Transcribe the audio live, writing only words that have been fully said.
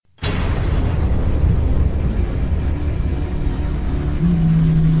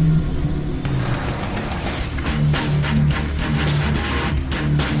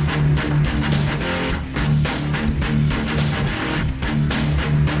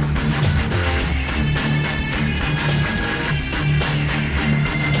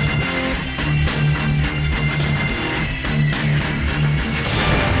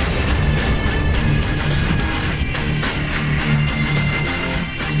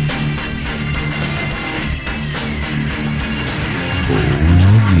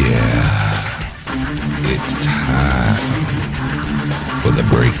The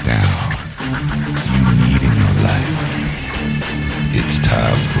breakdown you need in your life. It's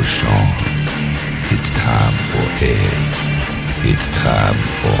time for Sean. It's time for Ed. It's time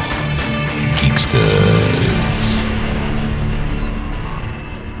for Geeksters.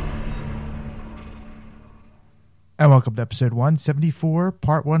 And welcome to episode 174,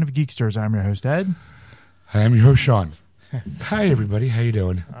 part 1 of Geeksters. I'm your host, Ed. Hi, I'm your host, Sean. Hi, everybody. How you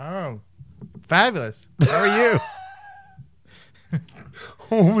doing? Oh, fabulous. How are you?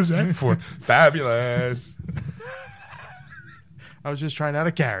 What was that for? Fabulous. I was just trying out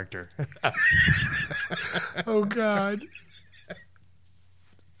a character. Oh, God.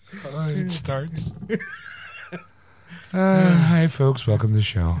 It starts. Hi, folks. Welcome to the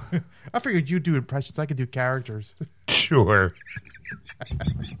show. I figured you'd do impressions. I could do characters. Sure.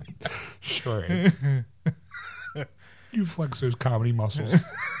 Sure. You flex those comedy muscles.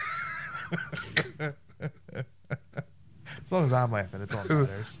 As long as I'm laughing, it's all that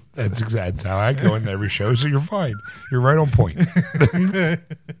matters. That's exactly how I go in every show, so you're fine. You're right on point.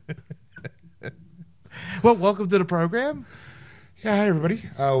 Well, welcome to the program. Yeah, hi, everybody.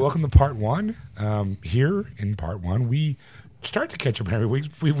 Welcome to part 1. Here in part 1, we start to catch up every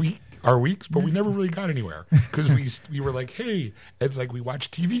week. Our weeks, but we never really got anywhere because we were like, hey, it's like we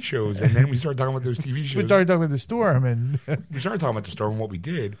watch TV shows, and then we started talking about those TV shows. We started talking about the storm, and we started talking about the storm and what we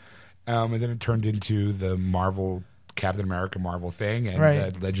did, and then it turned into the Marvel, Captain America Marvel thing,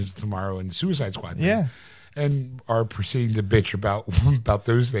 and Legends of Tomorrow and Suicide Squad thing. Yeah. And are proceeding to bitch about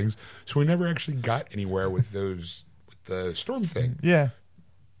those things. So we never actually got anywhere with those with the storm thing. Yeah.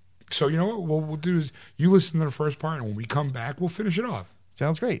 So you know what we'll do is you listen to the first part, and when we come back, we'll finish it off.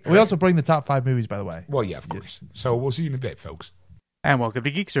 Sounds great. We also bring the top 5 movies, by the way. Well, yeah, of course. So we'll see you in a bit, folks. And welcome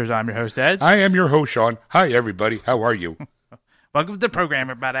to Geeksters. I'm your host, Ed. I am your host, Sean. Hi, everybody. How are you? Welcome to the program,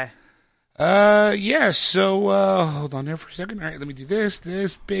 everybody. Yeah, so, hold on there for a second. All right, let me do this,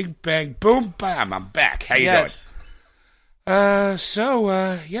 big bang, boom, bam, I'm back. How you doing? Yeah,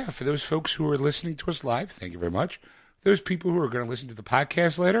 for those folks who are listening to us live, thank you very much. Those people who are going to listen to the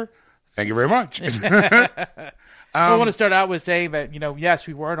podcast later, thank you very much. I want to start out with saying that, yes,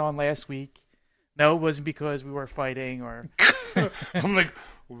 we weren't on last week. No, it wasn't because we were fighting or... I'm like,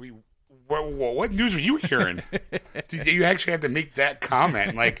 what news are you hearing? Did you actually have to make that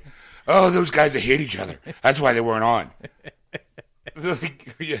comment? Like, oh, those guys that hate each other. That's why they weren't on.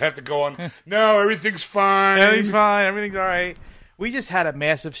 You have to go on, no, everything's fine. Everything's fine. Everything's all right. We just had a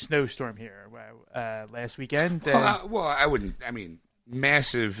massive snowstorm here last weekend.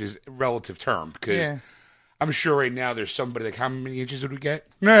 Massive is a relative term because... Yeah. I'm sure right now there's somebody like, how many inches did we get?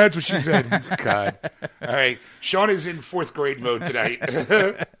 No, that's what she said. God. All right. Sean is in 4th grade mode tonight.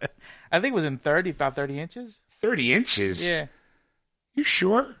 I think it was in about 30 inches. 30 inches? Yeah. You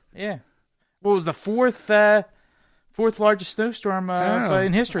sure? Yeah. Well, it was the fourth largest snowstorm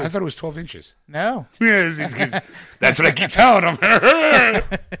in history. I thought it was 12 inches. No. That's what I keep telling them.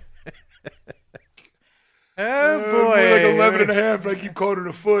 Oh, boy. More like 11 and a half. I keep calling it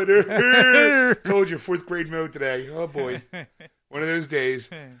a foot. Told you, 4th grade mode today. Oh, boy. One of those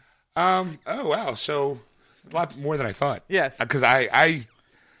days. Oh, wow. So, a lot more than I thought. Yes. Because I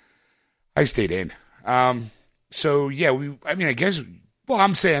stayed in. So, yeah, I guess,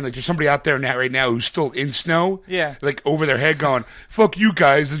 I'm saying, like, there's somebody out there right now who's still in snow. Yeah. Like, over their head going, fuck you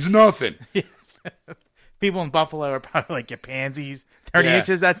guys, it's nothing. People in Buffalo are probably like, you pansies. 30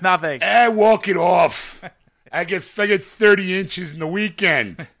 inches, that's nothing. Walk it off. I get 30 inches in the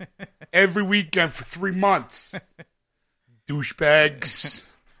weekend. Every weekend for 3 months. Douchebags.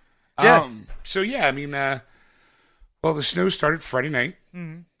 Yeah. The snow started Friday night.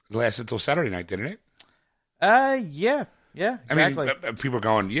 Mm-hmm. It lasted until Saturday night, didn't it? Yeah. Yeah, exactly. People are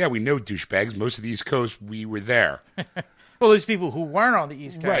going, yeah, we know douchebags. Most of the East Coast, we were there. Well, there's people who weren't on the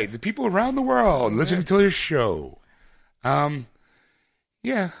East Coast. Right, the people around the world listening to this show.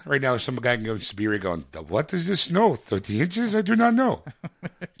 Yeah, right now some guy can go in Siberia going, what does this snow? 30 inches? I do not know.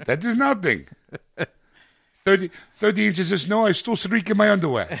 That is nothing. 30 inches of snow, I still streak in my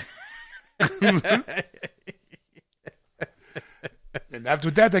underwear. And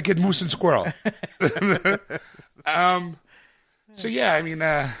after that, I get moose and squirrel. So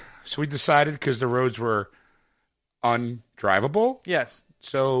we decided because the roads were undrivable. Yes.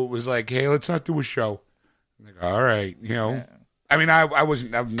 So it was like, hey, let's not do a show. I'm like, all right, Yeah.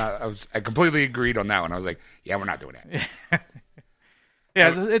 I completely agreed on that one. I was like, yeah, we're not doing that.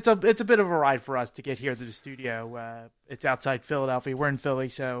 Yeah, it's a bit of a ride for us to get here to the studio. It's outside Philadelphia. We're in Philly,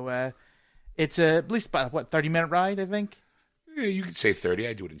 so it's at least about 30-minute ride, I think. Yeah, you could say 30.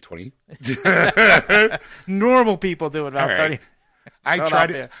 I do it in 20. Normal people do it about 30.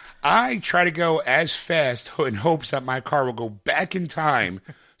 I try to go as fast in hopes that my car will go back in time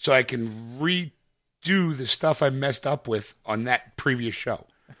so I can redo the stuff I messed up with on that previous show.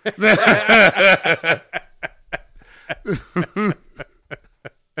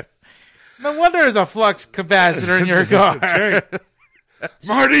 No wonder there's a flux capacitor in your car. That's right.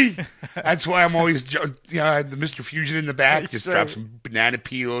 Marty! That's why I'm always, the Mr. Fusion in the back. Just drop some banana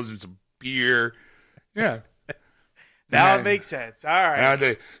peels and some beer. Yeah. Now it makes sense. All right.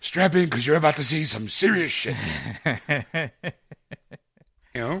 Now strap in because you're about to see some serious shit.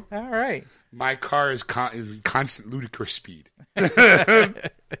 All right. My car is in constant ludicrous speed.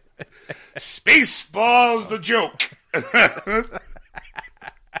 Spaceballs the joke.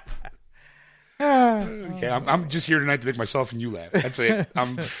 Yeah, I'm just here tonight to make myself and you laugh. That's it.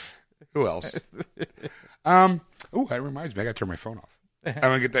 Who else? Oh, that reminds me. I got to turn my phone off. I'm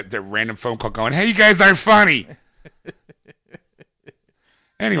going to get that random phone call going, hey, you guys aren't funny.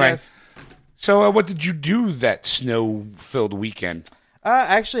 Anyway, yes. So what did you do that snow-filled weekend?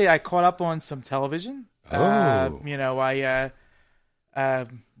 Actually, I caught up on some television. Oh.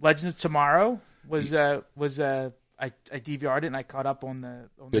 Legends of Tomorrow was I DVR'd it and I caught up on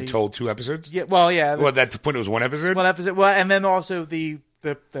the told 2 episodes? Yeah, well, yeah. Well, at the point it was 1 episode? 1 episode. Well, and then also the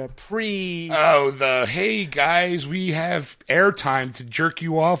pre... Oh, hey, guys, we have airtime to jerk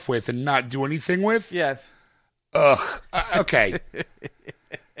you off with and not do anything with? Yes. Ugh. Okay.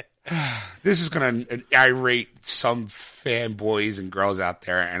 This is going to irate some fanboys and girls out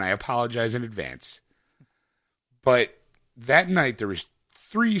there, and I apologize in advance. But that night, there was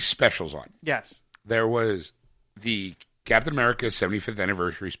 3 specials on. Yes. There was the Captain America 75th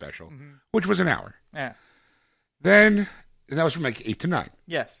anniversary special, which was an hour. Yeah. Then, and that was from like 8 to 9.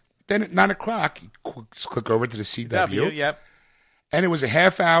 Yes. Then at 9 o'clock, you click over to the CW. Yep. And it was a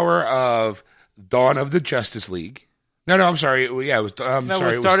half hour of Dawn of the Justice League. No, I'm sorry. Yeah, it was. It was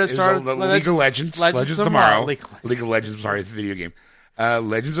League of Legends. Legends of Tomorrow. League of Legends. Sorry, it's a video game.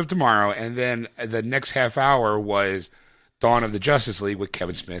 Legends of Tomorrow, and then the next half hour was Dawn of the Justice League with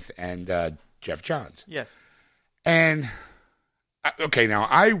Kevin Smith and Jeff Johns. Yes. And okay, now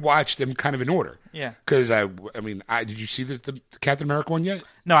I watched them kind of in order. Yeah. Because did you see the Captain America one yet?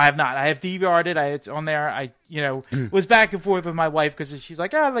 No, I have not. I have DVR'd it. It's on there. I was back and forth with my wife because she's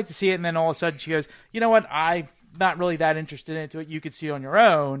like, I'd like to see it, and then all of a sudden she goes, you know what? I'm not really that interested into it. You could see it on your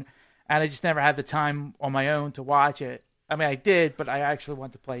own, and I just never had the time on my own to watch it. I mean, I did, but I actually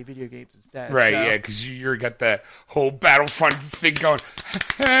want to play video games instead. Right? So. Yeah, because you got the whole Battlefront thing going.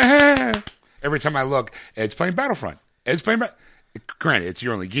 Every time I look, it's playing Battlefront. Granted, it's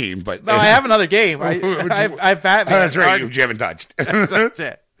your only game, but no, I have another game. I have Batman. Oh, that's right. You haven't touched. That's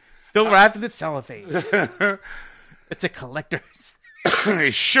it. Still wrapped in the cellophane. It's a collector's.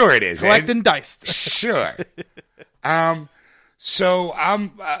 Sure, it is. Collecting dice. Sure. So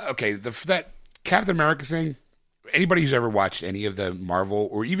I'm okay. That Captain America thing. Anybody who's ever watched any of the Marvel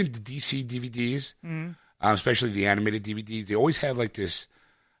or even the DC DVDs, especially the animated DVDs, they always have like this.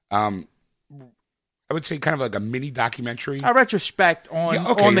 I would say kind of like a mini documentary. A retrospect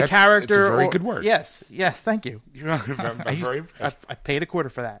on the character. It's a very good word. Yes, thank you. I'm very impressed. I paid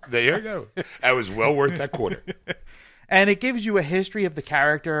 $0.25 for that. There you go. That was well worth that quarter. And it gives you a history of the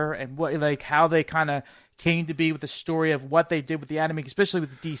character and how they kind of came to be with the story of what they did with the anime, especially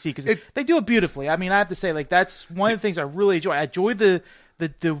with the DC, because they do it beautifully. I mean, I have to say, that's one of the things I really enjoy. I enjoy the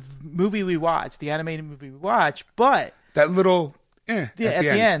movie we watch, the animated movie we watch, but that little at the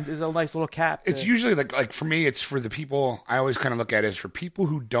end is a nice little cap. It's usually like for me, it's for the people. I always kind of look at it as for people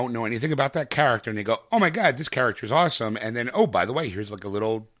who don't know anything about that character, and they go, "Oh my god, this character is awesome!" And then, oh, by the way, here's like a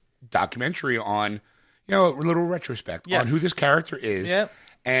little documentary on, a little retrospect on who this character is,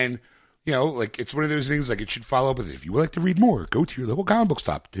 and. It's one of those things, it should follow up with, if you would like to read more, go to your local comic book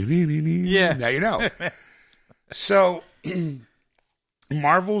stop. Yeah. Now you know. So,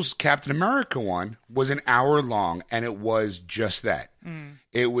 Marvel's Captain America one was an hour long, and it was just that.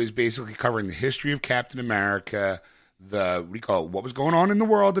 It was basically covering the history of Captain America, what was going on in the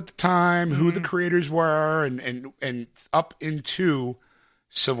world at the time, who the creators were, and up into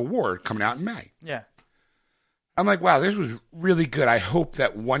Civil War coming out in May. Yeah. I'm like, wow, this was really good. I hope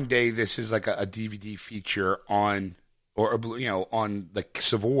that one day this is like a DVD feature on, on like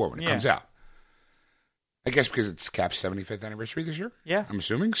Civil War when it comes out. I guess because it's Cap's 75th anniversary this year. Yeah, I'm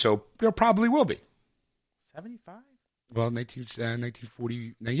assuming so. There probably will be 75. Well,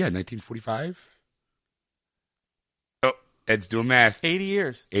 1940. Yeah, 1945. Oh, Ed's doing math. 80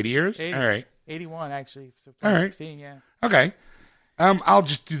 years. 80 years. 80. All right. 81 actually. So all right. 16. Yeah. Okay. I'll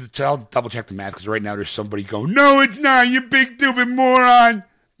just I'll double check the math because right now there's somebody going, no, it's not, you big stupid moron.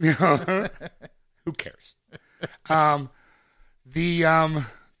 Who cares? The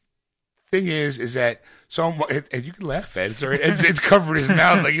thing is that and you can laugh at it. It's all right. It's covered his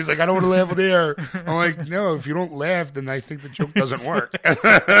mouth. Like he's like, I don't want to laugh with air. I'm like, no, if you don't laugh, then I think the joke doesn't work. You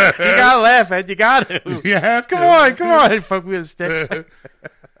gotta laugh, Ed. You got to. You have to. Come on. Fuck with a stick.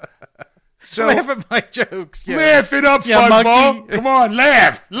 So Laugh at my jokes. Yeah. laugh it up, Yeah, Fuzzball. monkey. Come on,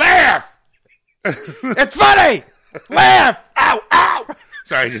 laugh. It's funny. Laugh. Ow.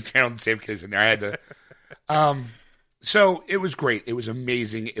 Sorry, I just channeled the same kids in there. I had to. So it was great. It was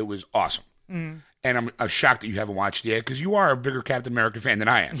amazing. It was awesome. And I'm shocked that you haven't watched it yet because you are a bigger Captain America fan than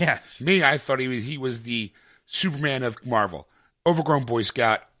I am. Yes. Me, I thought he was the Superman of Marvel. Overgrown Boy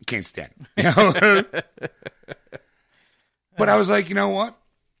Scout. Can't stand him. You know? But I was like, you know what?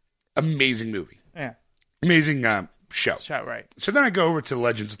 Amazing movie. Yeah. Amazing show. Shot right. So then I go over to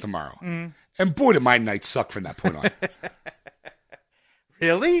Legends of Tomorrow. And boy, did my night suck from that point on.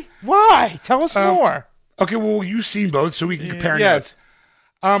 Really? Why? Tell us more. Okay, well, you've seen both, so we can compare Yes.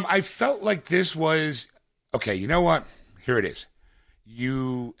 notes. I felt like this was, okay, you know what? Here it is.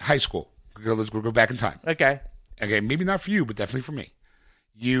 High school. Let's go back in time. Okay. Okay, maybe not for you, but definitely for me.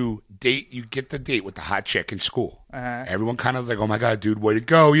 You get the date with the hot chick in school. Everyone kind of is like, oh my God, dude, way to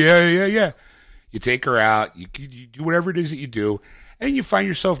go. Yeah. You take her out. You do whatever it is that you do. And you find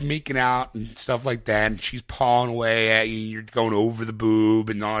yourself making out and stuff like that. And she's pawing away at you. You're going over the boob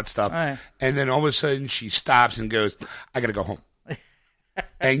and all that stuff. Right. And then all of a sudden she stops and goes, I got to go home.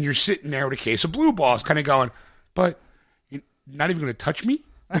 And you're sitting there with a case of Blue Balls kind of going, but you're not even going to touch me?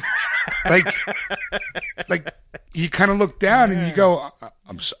 like you kind of look down and you go,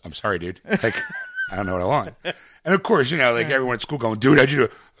 I'm sorry, dude. Like, I don't know what I want. And of course, like everyone at school going, dude, how'd you do?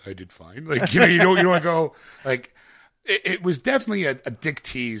 I did fine. Like, you don't want to go, like, it was definitely a dick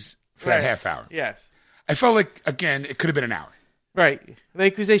tease for that half hour. Yes. I felt like, again, it could have been an hour. Right.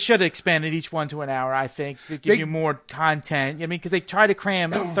 Because they should have expanded each one to an hour, I think, to give you more content. I mean, because they try to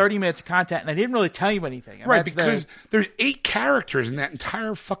cram 30 minutes of content, and they didn't really tell you anything. And Right, because there's 8 characters in that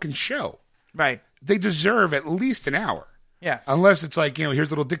entire fucking show. Right. They deserve at least an hour. Yes. Unless it's like, here's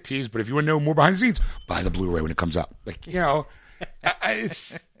a little dick tease, but if you want to know more behind the scenes, buy the Blu-ray when it comes out. Like,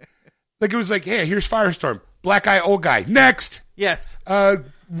 it's like, it was like, hey, here's Firestorm. Black guy, old guy. Next. Yes.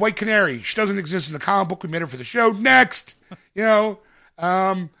 White Canary. She doesn't exist in the comic book. We made her for the show. Next. Rip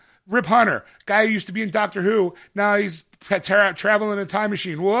Hunter. Guy who used to be in Doctor Who. Now he's traveling in a time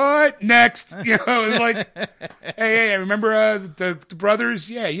machine. What? Next. It's like, hey, remember the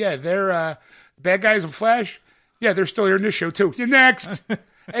brothers? Yeah. They're bad guys in Flash. Yeah, they're still here in this show, too. Yeah, next. Hey,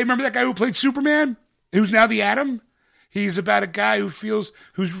 remember that guy who played Superman? Who's now the Atom? He's about a guy who's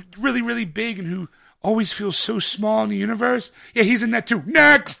really, really big and who always feels so small in the universe. Yeah, he's in that, too.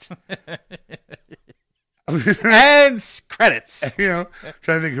 Next. And credits. Trying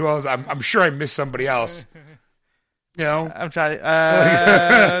to think who else. I'm sure I missed somebody else. I'm trying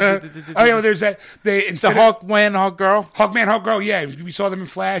to. There's that. The Hawkman, Hawkgirl. Hawkman, Hawkgirl. Yeah, we saw them in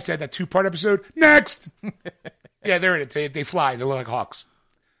Flash. They had that 2-part episode. Next. Yeah, they're in it. They fly. They look like hawks.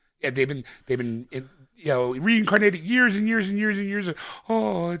 Yeah, they've been reincarnated years and years and years and years.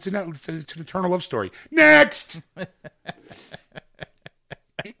 Oh, it's an eternal love story. Next.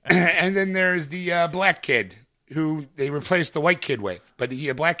 And then there's the black kid who they replaced the white kid with. But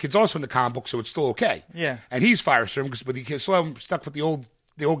the black kid's also in the comic book, so it's still okay. Yeah. And he's Firestorm, but he still stuck with the old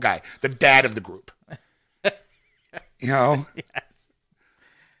guy, the dad of the group. Yes.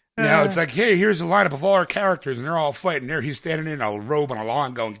 Now it's like, hey, here's a lineup of all our characters, and they're all fighting. There he's standing in a robe on a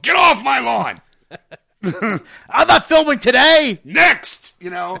lawn going, get off my lawn! I'm not filming today! Next!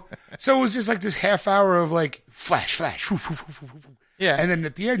 So it was just like this half hour of like, flash. Yeah. And then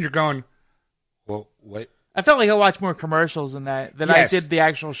at the end, you're going, well, what? I felt like I watched more commercials than I did the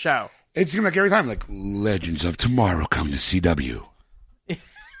actual show. It seemed like every time, like, Legends of Tomorrow come to CW.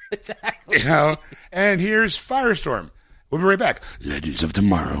 Exactly. And here's Firestorm. We'll be right back. Legends of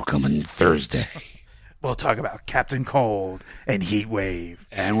Tomorrow coming Thursday. We'll talk about Captain Cold and Heatwave.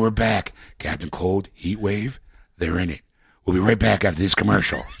 And we're back. Captain Cold, Heatwave, they're in it. We'll be right back after this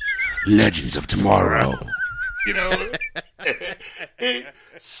commercial. Legends of Tomorrow. It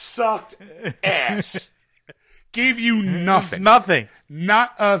sucked ass. Gave you nothing. Nothing.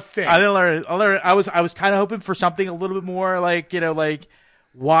 Not a thing. I didn't learn. I was kind of hoping for something a little bit more like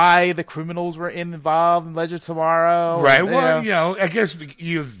why the criminals were involved in Legends of Tomorrow. Right. Well, I guess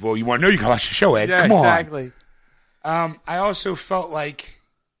you want to know, you can watch the show, Ed. Yeah, Come on. exactly. I also felt like,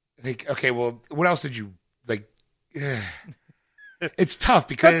 okay, well, what else did you like? It's tough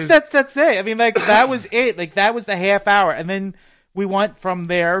because that's it. I mean, that was it. That was the half hour, and then we went from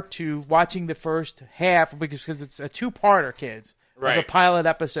there to watching the first half because it's a 2-parter, kids. Right. Like a pilot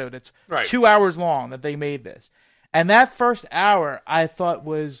episode. It's right. 2 hours long that they made this. And that first hour, I thought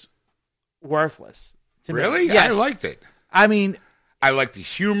was worthless. To me. Really? Yes. I liked it. I mean, I liked the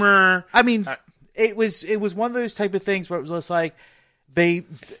humor. I mean, it was one of those type of things where it was just like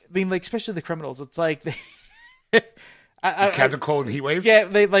like especially the criminals. It's like Captain Cold and Heatwave. Yeah,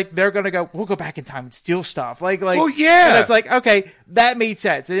 they're gonna go. We'll go back in time and steal stuff. Like, well, yeah. And it's like, okay, that made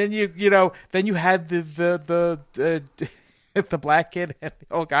sense. And then you had the the black kid and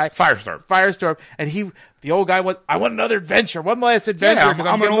the old guy, Firestorm, and the old guy I want another adventure, one last adventure.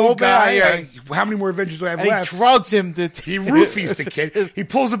 Yeah, I'm an old guy. How many more adventures do I have and left? He drugs him to. He roofies the kid. He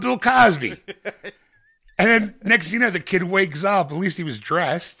pulls a Bill Cosby, and then next thing you know, the kid wakes up. At least he was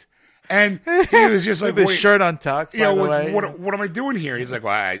dressed, and he was just like, with his shirt untucked. What am I doing here? He's like,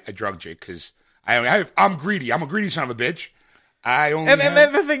 well, I drugged you because I'm greedy. I'm a greedy son of a bitch. And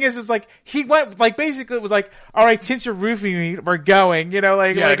then the thing is like he went like basically it was like, all right, since you're roofing me, we're going. You know,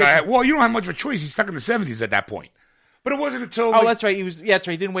 well, you don't have much of a choice. He's stuck in the 70s at that point. But it wasn't until that's right. That's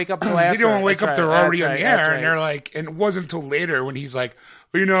right. He didn't wake up until after. He didn't wake up. They're already on the air, right. And they're like, and it wasn't until later when he's like,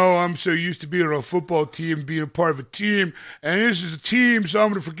 I'm so used to being on a football team, being a part of a team, and this is a team, so I'm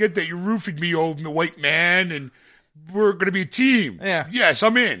going to forget that you roofied me, old white man, and we're going to be a team. Yeah. Yes,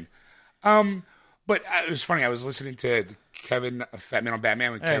 I'm in. But it was funny. I was listening to Kevin, Fat Man on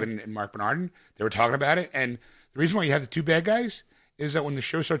Batman, with Kevin and Mark Bernardin. They were talking about it, and the reason why you have the two bad guys is that when the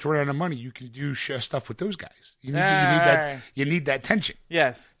show starts running out of money, you can do stuff with those guys. You need that tension.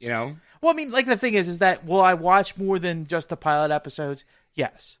 Yes. Well, I mean, like the thing is that will I watch more than just the pilot episodes?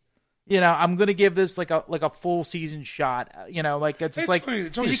 Yes. I'm going to give this like a full season shot. It's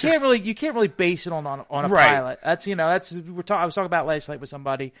you can't really base it on a pilot. That's I was talking about last night with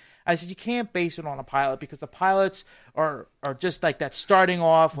somebody. I said you can't base it on a pilot because the pilots are just like that starting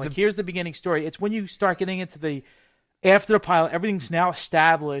off. Like here's the beginning story. It's when you start getting into after the pilot, everything's now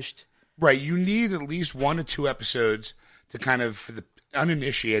established. Right. You need at least 1 or 2 episodes to kind of, for the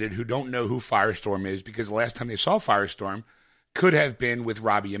uninitiated who don't know who Firestorm is, because the last time they saw Firestorm could have been with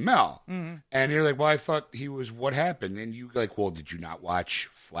Robbie and Mel. Mm-hmm. And you're like, well, I thought he was, what happened? And you like, well, did you not watch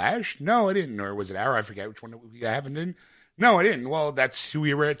Flash? No, I didn't. Or was it Arrow? I forget which one we happened in. No, I didn't. Well, that's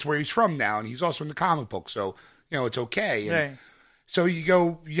it's where he's from now. And he's also in the comic book. So, it's okay. And right. So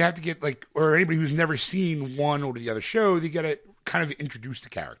you have to get or anybody who's never seen one or the other show, you got to kind of introduce the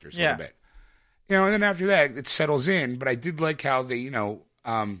characters a little bit. And then after that, it settles in. But I did like how they,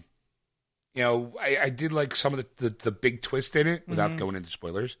 I did like some of the big twist in it without going into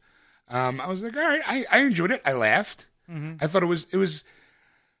spoilers. I was like, all right, I enjoyed it. I laughed. Mm-hmm. I thought it was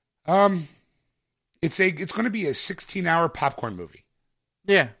it's going to be a 16-hour popcorn movie.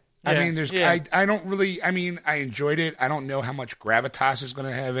 Yeah. I mean, I don't really, I enjoyed it. I don't know how much gravitas is going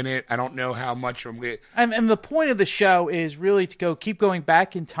to have in it. I don't know how much I'm going to. And the point of the show is really to keep going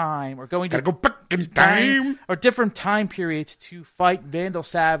back in time or go back in time or different time periods to fight Vandal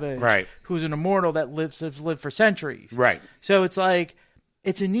Savage, right? Who's an immortal that has lived for centuries, right? So it's like,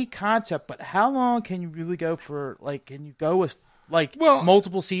 it's a neat concept, but how long can you really go for? Can you go with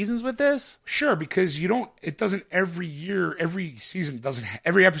multiple seasons with this? Sure, because every season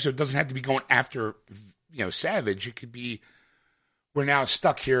every episode doesn't have to be going after, Savage. It could be, we're now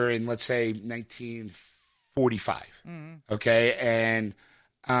stuck here in, let's say, 1945. Mm-hmm. Okay. And,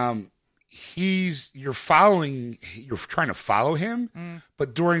 you're trying to follow him,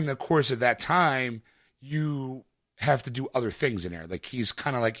 but during the course of that time, you have to do other things in there. Like he's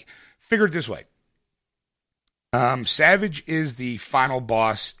kind of figure it this way. Savage is the final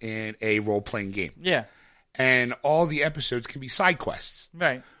boss in a role-playing game. Yeah. And all the episodes can be side quests.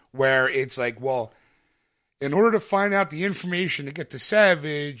 Right. Where it's like, well, in order to find out the information to get to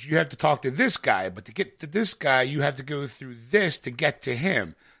Savage, you have to talk to this guy. But to get to this guy, you have to go through this to get to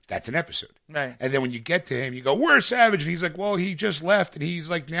him. That's an episode. Right. And then when you get to him, you go, where's Savage? And he's like, well, he just left. And he's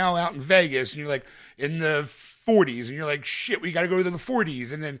now out in Vegas. And you're like, in the 40s. And you're like, shit, we got to go to the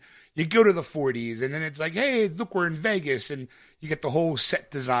 40s. And then you go to the 40s, and then it's like, hey, look, we're in Vegas, and you get the whole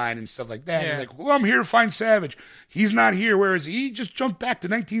set design and stuff like that. Yeah. And you're like, well, I'm here to find Savage. He's not here. Where is he? He just jumped back to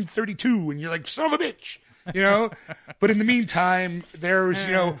 1932, and you're like, son of a bitch, But in the meantime,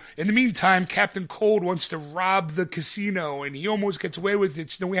 Captain Cold wants to rob the casino, and he almost gets away with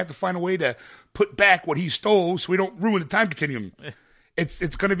it. So then we have to find a way to put back what he stole, so we don't ruin the time continuum.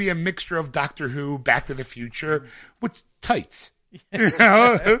 It's going to be a mixture of Doctor Who, Back to the Future, with tights. There's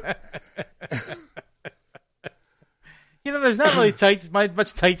not really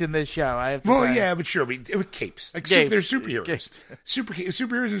much tights in this show. I have to say. Well, yeah, but sure, with capes. Capes. They're superheroes.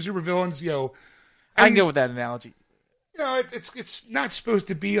 Superheroes and supervillains. I can go with that analogy. It's not supposed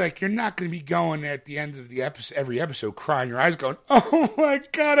to be like you're not going to be going at the end of the episode, every episode, crying your eyes, going, "Oh my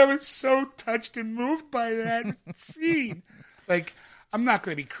God, I was so touched and moved by that scene." Like, I'm not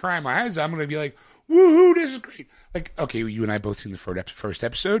going to be crying my eyes out. I'm going to be like, "Woohoo, this is great!" Like, okay, you and I both seen the first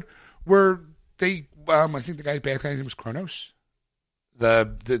episode where they, I think the bad guy's name was Kronos,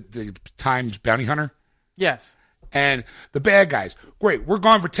 the Times bounty hunter. Yes. And the bad guys, great. We're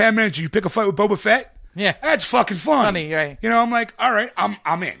gone for 10 minutes. You pick a fight with Boba Fett. Yeah, that's fucking fun. Funny, right? You know, I'm like, all right,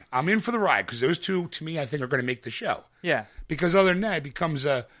 I'm in. I'm in for the ride because those two, to me, I think are going to make the show. Yeah. Because other than that, it becomes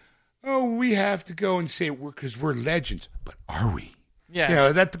we have to go and say because we're legends, but are we? Yeah. You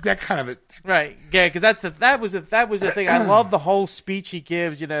know that kind of it. Right. Yeah, because that was the thing. I love the whole speech he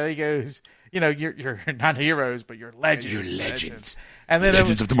gives. You know, he goes, you know, you're not heroes, but you're legends. You're legends. And then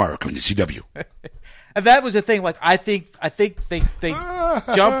Legends of Tomorrow coming to CW. And that was the thing. Like, I think they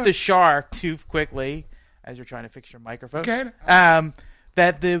jumped the shark too quickly. As you're trying to fix your microphone, okay.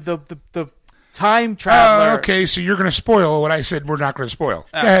 That the time traveler. Okay, so you're going to spoil what I said. We're not going to spoil.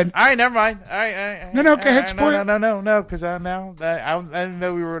 Go ahead. All right, never mind. All right. No, go ahead. Spoil. No. Because now I didn't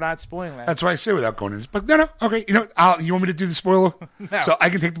know we were not spoiling that. That's what I say without going in. But no. Okay, you know, you want me to do the spoiler so I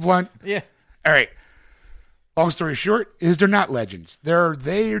can take the blunt? Yeah. All right. Long story short, is they're not legends. Their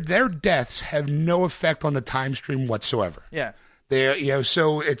deaths have no effect on the time stream whatsoever. Yes.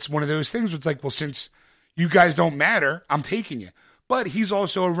 So it's one of those things where it's like, well, since you guys don't matter, I'm taking you. But he's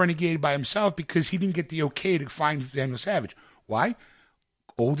also a renegade by himself because he didn't get the okay to find Daniel Savage. Why?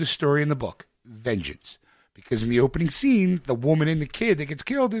 Oldest story in the book, vengeance. Because in the opening scene, the woman and the kid that gets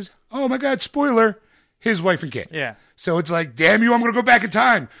killed is, oh my God, spoiler, his wife and kid. Yeah. So it's like, damn you, I'm going to go back in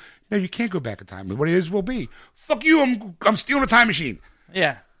time. No, you can't go back in time. What it is will be. Fuck you, I'm stealing a time machine.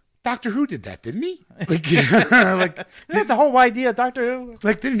 Yeah. Doctor Who did that, didn't he? Like, isn't that the whole idea of Doctor Who?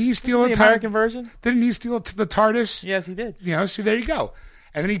 Like, didn't he steal the American version? Didn't he steal the TARDIS? Yes, he did. You know, see, there you go.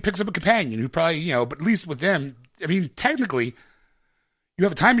 And then he picks up a companion who probably, you know, but at least with them, I mean, technically, you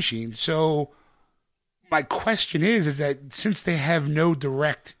have a time machine. So my question is that since they have no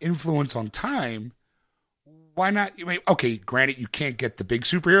direct influence on time, why not? I mean, okay, granted, you can't get the big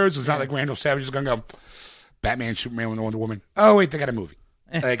superheroes. It's not like Randall Savage is going to go, Batman, Superman, and Wonder Woman. Oh, wait, they got a movie.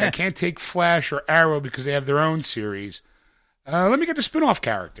 Like, I can't take Flash or Arrow because they have their own series. Let me get the spin-off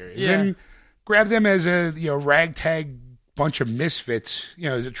characters and grab them as a ragtag bunch of misfits,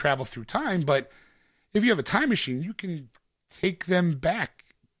 to travel through time. But if you have a time machine, you can take them back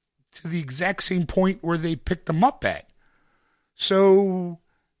to the exact same point where they picked them up at. So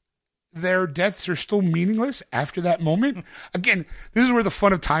their deaths are still meaningless after that moment. Again, this is where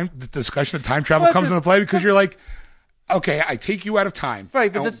the discussion of time travel comes into play because you're like, okay, I take you out of time.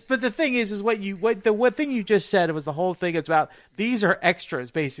 Right, but the thing is what thing you just said was the whole thing is about these are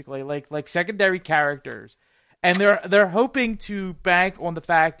extras basically, like secondary characters. And they're hoping to bank on the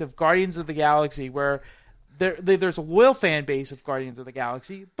fact of Guardians of the Galaxy where there's a loyal fan base of Guardians of the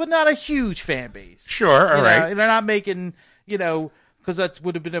Galaxy, but not a huge fan base. Sure, all right. And they're not making, because that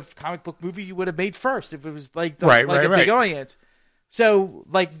would have been a comic book movie you would have made first if it was like a big audience. So,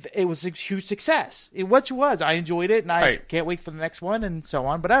 it was a huge success. It was. I enjoyed it, and I can't wait for the next one, and so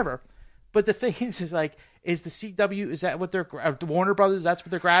on, whatever. But the thing is the CW, is that what they're, Warner Brothers, that's what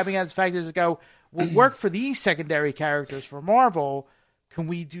they're grabbing at? The fact is, we'll work for these secondary characters for Marvel. Can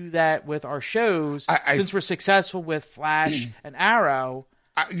we do that with our shows since we're successful with Flash and Arrow?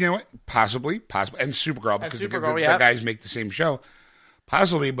 You know what? Possibly. And Supergirl, because the guys make the same show.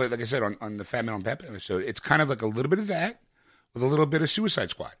 Possibly, but like I said, on the Fat Man on Pep episode, it's kind of like a little bit of that with a little bit of Suicide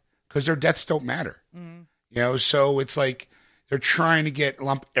Squad because their deaths don't matter. Mm-hmm. So it's like they're trying to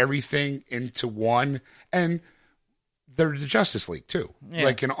lump everything into one. And they're the Justice League, too. Yeah.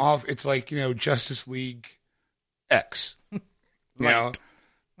 It's like, Justice League X. Right.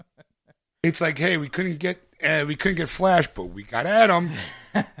 It's like, hey, we couldn't get Flash, but we got Adam.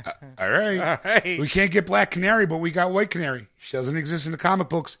 All right. We can't get Black Canary, but we got White Canary. She doesn't exist in the comic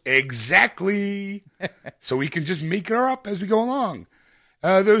books. Exactly. So we can just make her up as we go along.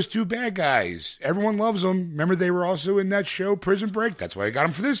 Those two bad guys, everyone loves them. Remember, they were also in that show Prison Break. That's why I got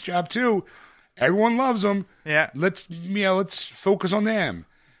them for this job too. Everyone loves them. Yeah. Let's focus on them.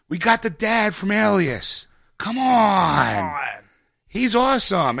 We got the dad from Alias. Come on. He's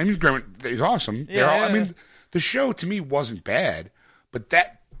awesome. I mean, he's awesome. Yeah. The show to me wasn't bad, but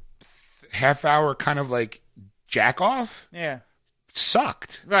that half hour kind of jack off,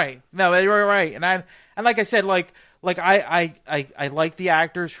 sucked. Right. No, you're right. And like I said, I like the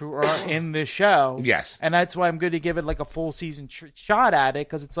actors who are in this show. Yes. And that's why I'm going to give it a full season shot at it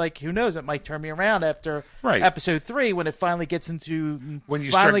because it's who knows, it might turn me around after episode 3 when it finally gets into when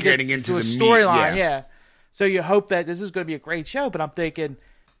you start getting into the storyline. Yeah. So you hope that this is going to be a great show, but I'm thinking,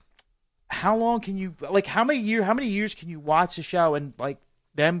 how long can you, like, how many years can you watch the show and, like,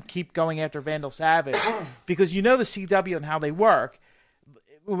 them keep going after Vandal Savage? Because you know the CW and how they work.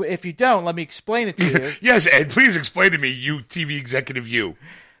 If you don't, let me explain it to you. Yes, Ed, please explain to me, you TV executive, you.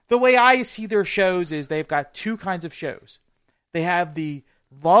 The way I see their shows is they've got two kinds of shows. They have the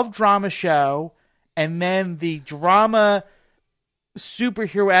love drama show and then the drama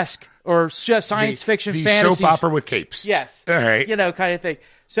superhero-esque or science fiction the fantasy. soap opera with capes. Yes. All right. You know, kind of thing.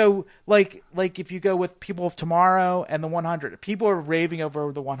 So, like if you go with People of Tomorrow and the 100, people are raving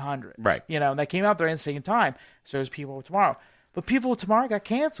over the 100. Right. You know, and that came out there at the same time. So is People of Tomorrow. But People of Tomorrow got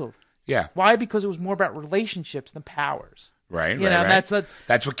canceled. Yeah. Why? Because it was more about relationships than powers. Right. You know, right. and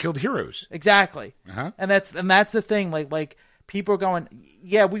that's what killed Heroes. Exactly. Uh-huh. And that's the thing. Like people are going,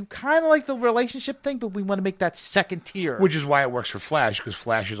 yeah, we kind of like the relationship thing, but we want to make that second tier. Which is why it works for Flash, because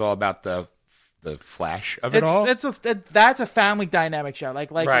Flash is all about the flash of it all. That's a family dynamic show. Like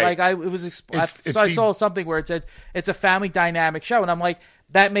Right. I saw something where it said it's a family dynamic show, and I'm like,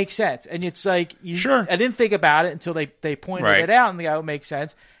 that makes sense. And it's like, Sure. I didn't think about it until they pointed Right. it out, and they go, it makes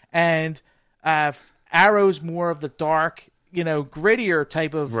sense. And Arrow's more of the dark, you know, grittier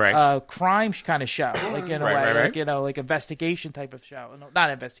type of Right. crime kind of show, like in a way, right. like, you know, like investigation type of show. No,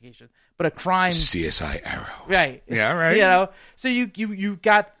 not investigation, but a crime. CSI Arrow. Right. Yeah, right. You know, so you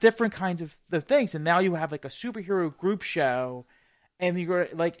got different kinds of the things, and now you have like a superhero group show, and you're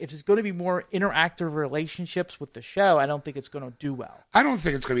like, if it's going to be more interactive relationships with the show, I don't think it's going to do well. I don't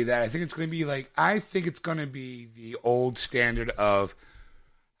think it's going to be that. I think it's going to be the old standard of,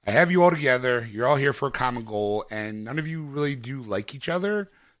 I have you all together, you're all here for a common goal, and none of you really do like each other,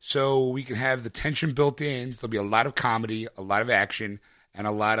 so we can have the tension built in. There'll be a lot of comedy, a lot of action, and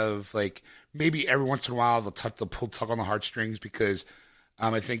a lot of, like, maybe every once in a while they'll tug on the heartstrings, because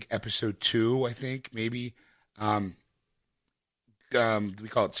I think episode 2, maybe, we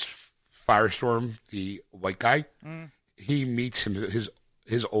call it Firestorm, the white guy. He meets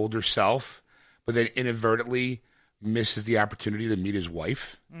his older self, but then inadvertently misses the opportunity to meet his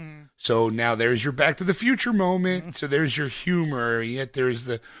wife. So now there's your Back to the Future moment. So there's your humor, yet there's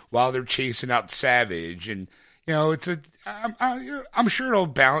while they're chasing out Savage, and you know, I'm sure it'll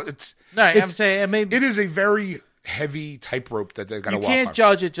balance. I'm saying, I mean, it is a very heavy tightrope that they've got to walk on. You can't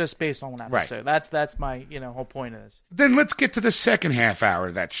judge it just based on one episode. Right. That's my whole point of this. Then let's get to the second half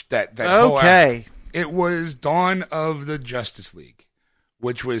hour. That whole hour. It was Dawn of the Justice League,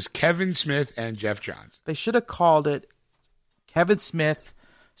 which was Kevin Smith and Jeff Johns. They should have called it Kevin Smith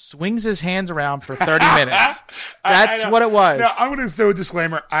swings his hands around for 30 minutes. That's what it was. Now, I'm going to throw a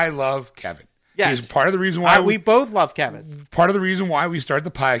disclaimer. I love Kevin. Yes. He's part of the reason why we both love Kevin. Part of the reason why we started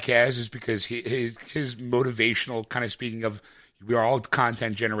the podcast is because his motivational kind of speaking of, we are all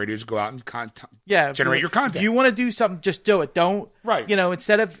content generators. Go out and generate your content. If you want to do something, just do it. Don't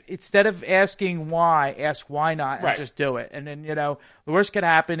instead of asking why, ask why not, and just do it. And then the worst could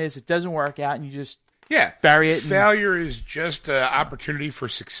happen is it doesn't work out, and you just bury it. Failure is just an opportunity for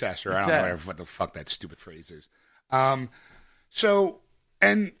success, or I don't know what the fuck that stupid phrase is.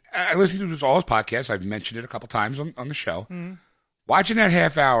 And I listened to all his podcasts. I've mentioned it a couple times on the show. Mm-hmm. Watching that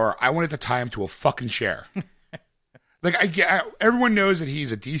half hour, I wanted to tie him to a fucking chair. Like, everyone knows that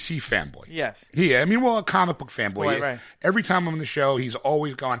he's a DC fanboy. Yes. A comic book fanboy. Right. Every time I'm on the show, he's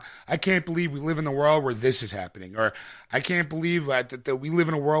always going, I can't believe we live in a world where this is happening. Or, I can't believe that we live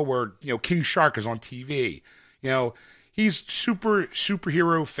in a world where, King Shark is on TV. He's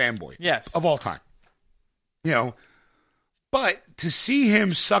superhero fanboy. Yes. Of all time. But to see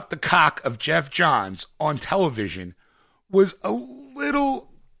him suck the cock of Jeff Johns on television was a little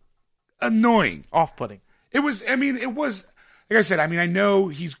annoying. Off-putting. It was, like I said, I know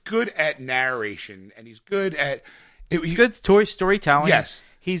he's good at narration, and he's good at... He's good storytelling. Yes.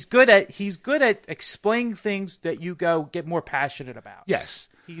 He's good at explaining things that you get more passionate about. Yes.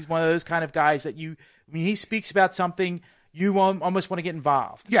 He's one of those kind of guys that he speaks about something, you almost want to get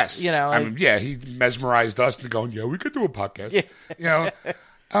involved. Yes. He mesmerized us into going, we could do a podcast. Yeah.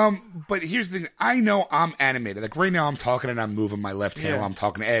 But here's the thing. I know I'm animated. Like right now I'm talking and I'm moving my left hand while I'm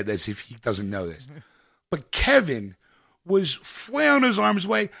talking to Ed as if he doesn't know this. But Kevin was flailing his arms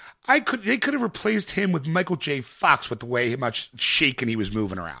away. They could have replaced him with Michael J. Fox with the way much shaking he was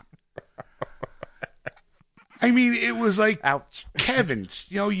moving around. It was like, ouch. Kevin,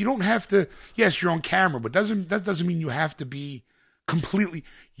 you don't have to, yes, you're on camera, but that doesn't mean you have to be completely,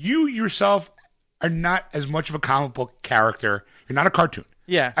 you yourself are not as much of a comic book character. You're not a cartoon.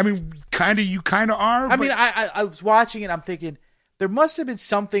 Yeah. You kind of are. I was watching it, I'm thinking, there must have been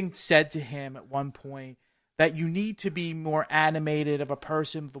something said to him at one point that you need to be more animated of a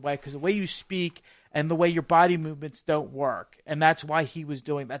person, because the way you speak and the way your body movements don't work. And that's why he was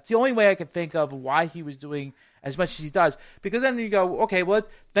doing. That's the only way I could think of why he was doing as much as he does. Because then you go, okay, well,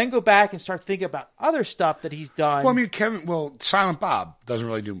 then go back and start thinking about other stuff that he's done. Well, I mean, Silent Bob doesn't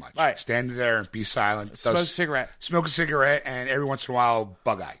really do much. Right. Stand there and be silent. Smoke a cigarette. Smoke a cigarette, and every once in a while,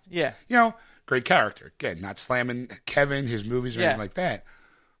 bug-eyed. Yeah. You know, great character. Again, not slamming Kevin, his movies, or anything like that.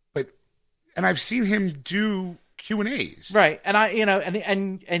 And I've seen him do Q&As. Right. And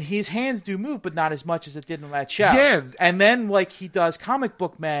and his hands do move, but not as much as it did in that show. Yeah. And then like he does Comic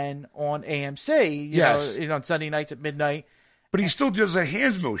Book Man on AMC, Yes. on Sunday nights at midnight. But he still does the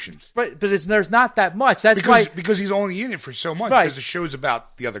hands motions. But there's not that much. That's why Because he's only in it for so much. Right. Because the show's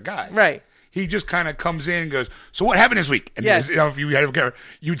about the other guy. Right. He just kind of comes in and goes, so what happened this week? And Yes. if you had a camera,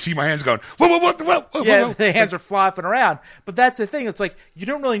 you'd see my hands going, whoa. the hands are flopping around. But that's the thing. It's like you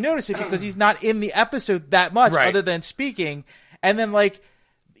don't really notice it because he's not in the episode that much Right. other than speaking. And then like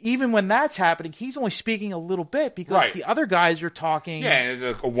even when that's happening, he's only speaking a little bit because Right. the other guys are talking. Yeah, and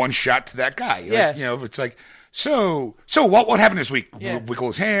it's a one shot to that guy. Yeah. Like, it's like, so what happened this week? Yeah. Wiggle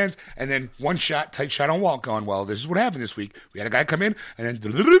his hands, and then one shot, tight shot on Walt going, well, this is what happened this week. We had a guy come in, and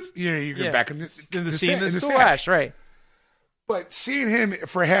then you're back in the scene in the stash. slash, right. But seeing him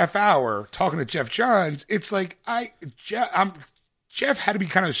for a half hour talking to Jeff Johns, it's like Jeff had to be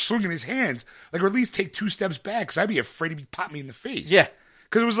kind of swinging his hands, like, or at least take 2 steps back, because I'd be afraid he'd pop me in the face. Yeah.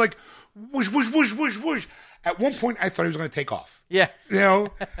 Because it was like, whoosh, whoosh, whoosh, whoosh, whoosh. At one point, I thought he was going to take off. Yeah.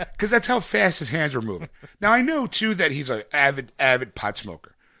 Because that's how fast his hands were moving. Now, I know, too, that he's an avid pot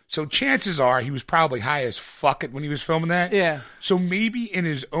smoker. So chances are he was probably high as fuck when he was filming that. Yeah. So maybe in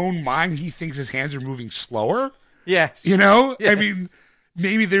his own mind, he thinks his hands are moving slower. Yes. Yes. Yes. I mean,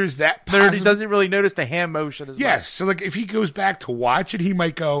 maybe there's that He doesn't really notice the hand motion as much. Yes. So, like, if he goes back to watch it, he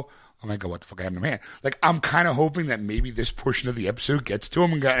might go, oh my God, what the fuck happened to my hand? Like, I'm kind of hoping that maybe this portion of the episode gets to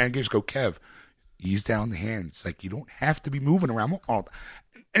him and just go, Kev, ease down the hands. Like, you don't have to be moving around all.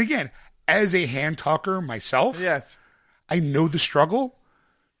 And again, as a hand talker myself, Yes. I know the struggle,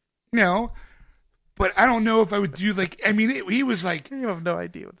 but I don't know if I would do he was like, You have no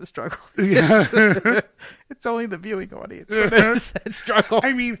idea what the struggle yeah. is. It's only the viewing audience. There's that struggle.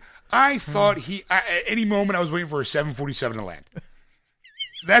 I mean, I thought at any moment I was waiting for a 747 to land.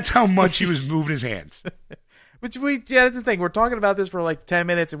 That's how much he was moving his hands. Which that's the thing. We're talking about this for like 10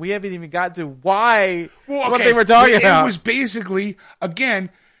 minutes, and we haven't even got to what okay, they were talking about. It was basically, again,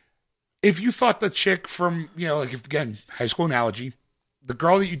 if you thought the chick from, high school analogy, the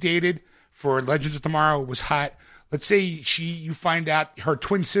girl that you dated for Legends of Tomorrow was hot. Let's say you find out her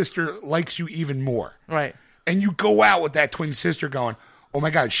twin sister likes you even more. Right. And you go out with that twin sister going, oh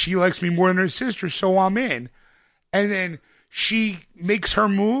my God, she likes me more than her sister, so I'm in. And then she makes her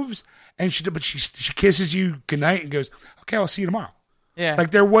moves, and she kisses you goodnight and goes, okay, I'll see you tomorrow. Yeah.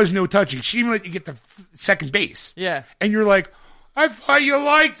 Like, there was no touching. She even let you get to second base. Yeah. And you're like, I thought you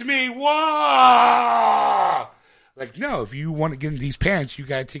liked me. Whoa! Like, no, if you want to get in these pants, you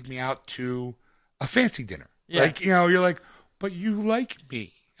got to take me out to a fancy dinner. Yeah. Like, you're like, but you like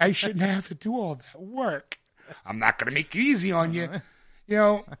me. I shouldn't have to do all that work. I'm not going to make it easy on you.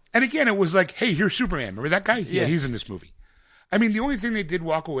 And again, it was like, hey, here's Superman. Remember that guy? Yeah, he's in this movie. I mean, the only thing they did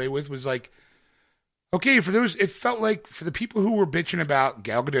walk away with was like, okay, it felt like for the people who were bitching about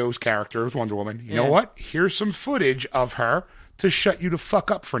Gal Gadot's character as Wonder Woman, you know what? Here's some footage of her to shut you the fuck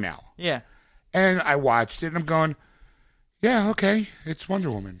up for now. Yeah. And I watched it, and I'm going, yeah, okay, it's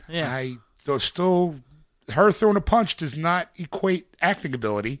Wonder Woman. Yeah. Her throwing a punch does not equate acting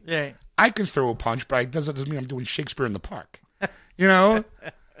ability. Yeah. I can throw a punch, but that doesn't mean I'm doing Shakespeare in the Park. I'm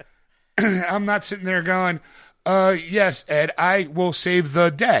not sitting there going, yes, Ed, I will save the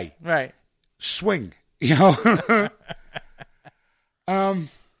day. Right. Swing. Now,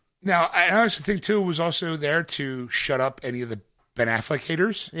 I also think, too, it was also there to shut up any of the Ben Affleck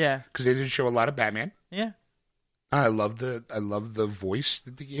haters. Yeah. Because they did show a lot of Batman. Yeah. I love the voice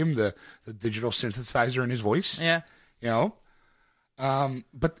that they gave him, the digital synthesizer in his voice. Yeah.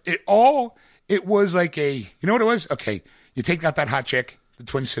 But it was like you know what it was? Okay, you take out that hot chick, the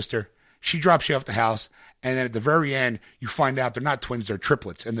twin sister, she drops you off the house, and then at the very end, you find out they're not twins, they're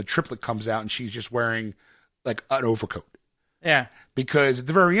triplets, and the triplet comes out, and she's just wearing like an overcoat. Yeah. Because at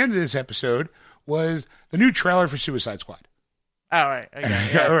the very end of this episode was the new trailer for Suicide Squad. All right. Okay.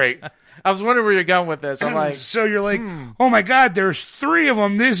 Yeah. All right. I was wondering where you're going with this. I'm like, so you're like, oh my God, there's 3 of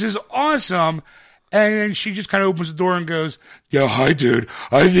them. This is awesome. And then she just kind of opens the door and goes, yo, hi, dude.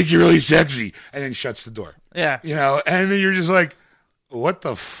 I think you're really sexy. And then shuts the door. yeah. And then you're just like, what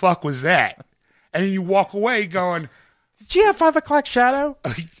the fuck was that? And then you walk away going, Did she have 5 o'clock shadow?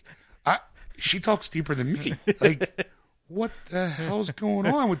 she talks deeper than me. Like, what the hell's going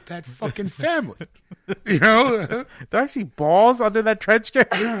on with that fucking family? You know? Do I see balls under that trench coat?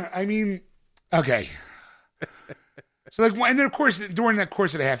 I mean, okay. So, like, and then, of course, during that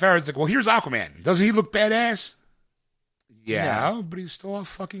course of the half hour, it's like, well, here's Aquaman. Doesn't he look badass? Yeah, but he's still a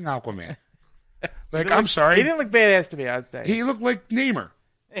fucking Aquaman. Like, I'm sorry. He didn't look badass to me, I'd say. He looked like Namor.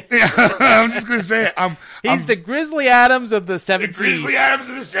 I'm just going to say it. He's the Grizzly Adams of the Seven Seas. Grizzly Adams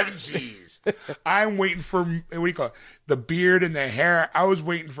of the Seven Seas. I'm waiting for, what do you call it? The beard and the hair. I was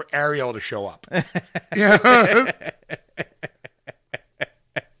waiting for Ariel to show up. Yeah.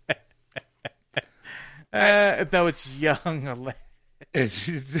 No, it's young. It's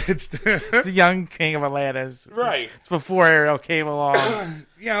the young king of Atlantis. Right. It's before Ariel came along.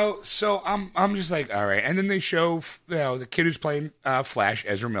 You know, so I'm just like, all right. And then they show, you know, the kid who's playing Flash,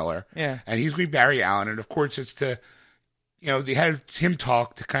 Ezra Miller. Yeah. And he's going to be Barry Allen. And, of course, it's to, you know, they had him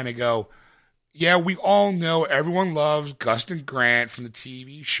talk to kind of go, yeah, we all know everyone loves Gustin Grant from the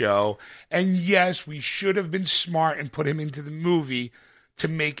TV show. And, yes, we should have been smart and put him into the movie to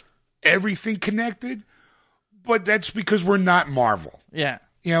make everything connected. But that's because we're not Marvel. Yeah.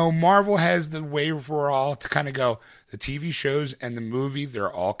 You know, Marvel has the way for all to kind of go, the TV shows and the movie,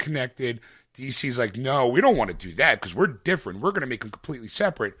 they're all connected. DC's like, no, we don't want to do that because we're different. We're going to make them completely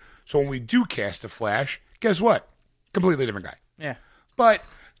separate. So when we do cast a Flash, guess what? Completely different guy. Yeah. But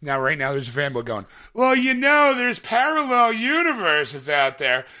now, right now, there's a fanboy going, well, you know, there's parallel universes out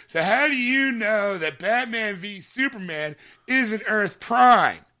there. So how do you know that Batman v Superman isn't Earth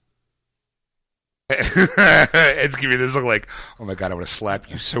Prime? It's giving me this look like, oh my God, I want to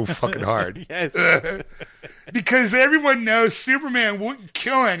slap you so fucking hard. Yes. Because everyone knows Superman wouldn't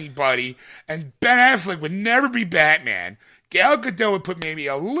kill anybody, and Ben Affleck would never be Batman. Gal Gadot would put maybe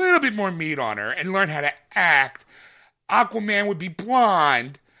a little bit more meat on her and learn how to act. Aquaman would be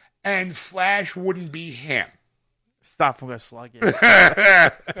blonde, and Flash wouldn't be him. Stop, I'm going to slug you.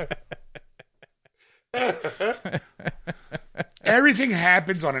 Everything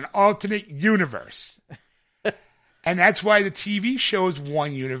happens on an alternate universe. And that's why the TV show is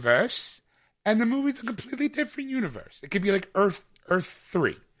one universe and the movie's a completely different universe. It could be like Earth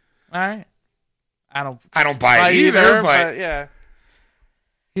 3. All right. I don't buy it either, but yeah.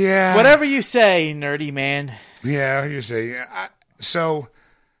 Yeah. Whatever you say, nerdy man. Yeah, you say. So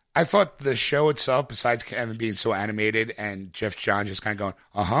I thought the show itself, besides Kevin being so animated and Jeff Johns just kind of going,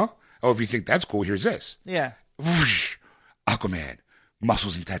 uh-huh. Oh, if you think that's cool, here's this. Yeah. Whoosh. Aquaman,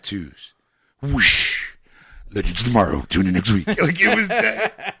 muscles and tattoos. Whoosh. Legends tomorrow. Tune in next week. Like, it was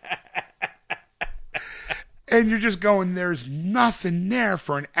that. And you're just going, there's nothing there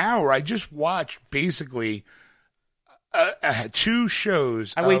for an hour. I just watched basically 2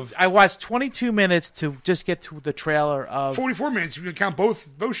 shows. I watched 22 minutes to just get to the trailer of 44 minutes. You can count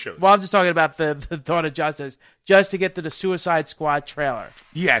both shows. Well, I'm just talking about the Dawn of Justice, just to get to the Suicide Squad trailer.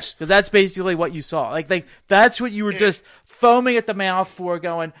 Yes, because that's basically what you saw. Like that's what you were just foaming at the mouth for.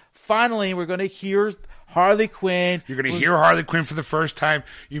 Going, finally, we're going to hear Harley Quinn. You're going to hear Harley Quinn for the first time.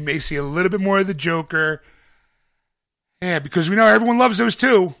 You may see a little bit more of the Joker. Yeah, because we know everyone loves those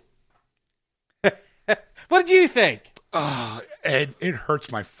too. What did you think? Ed, it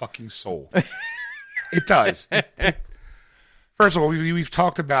hurts my fucking soul. It does. First of all, we've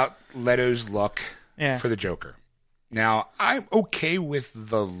talked about Leto's look for the Joker. Now, I'm okay with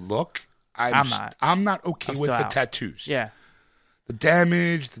the look. I'm not. I'm not okay with the tattoos. Yeah. The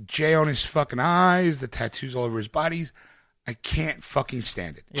damage, the J on his fucking eyes, the tattoos all over his bodies. I can't fucking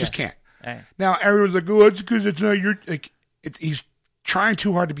stand it. Just can't. Yeah. Now, everyone's like, oh, it's because it's not your... Like, he's trying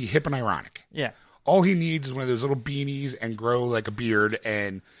too hard to be hip and ironic. Yeah. All he needs is one of those little beanies and grow like a beard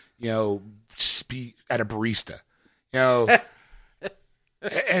and, you know, be at a barista. You know,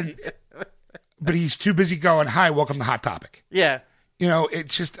 but he's too busy going, hi, welcome to Hot Topic. Yeah. You know,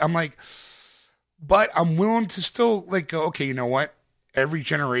 it's just, I'm like, but I'm willing to still like go, okay, you know what? Every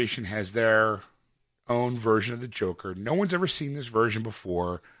generation has their own version of the Joker. No one's ever seen this version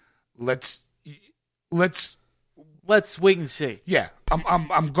before. Let's wait and see. Yeah.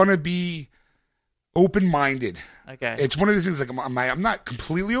 I'm going to be open-minded. Okay. It's one of those things like I'm not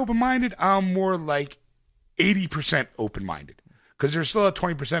completely open-minded. I'm more like 80% open-minded. Because there's still a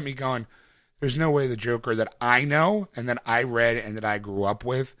 20% me going, there's no way the Joker that I know and that I read and that I grew up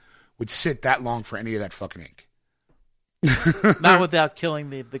with would sit that long for any of that fucking ink. Not without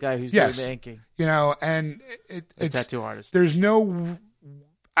killing the guy who's doing the inking. You know, and it's tattoo artist. There's no...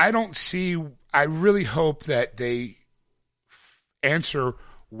 I really hope that they answer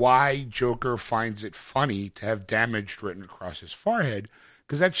why Joker finds it funny to have damage written across his forehead,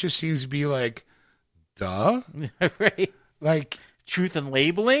 because that just seems to be like, duh? Right. Like... Truth and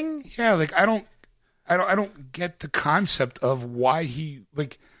labeling? Yeah, like, I don't... I don't get the concept of why he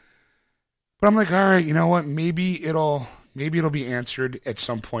like. But I'm like, all right, you know what? Maybe it'll be answered at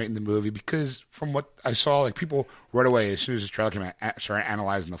some point in the movie, because from what I saw, like, people right away, as soon as the trailer came out, started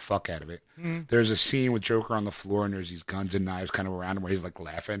analyzing the fuck out of it. There's a scene with Joker on the floor, and there's these guns and knives kind of around him where he's like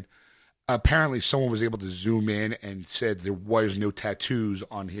laughing. Apparently, someone was able to zoom in and said there was no tattoos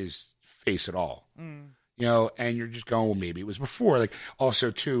on his face at all. You know, and you're just going, well, maybe it was before. Like, also,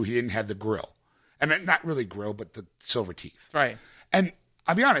 too, he didn't have the grill. And not really grill, but the silver teeth. Right. And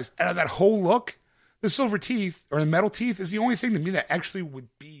I'll be honest, out of that whole look, the silver teeth or the metal teeth is the only thing to me that actually would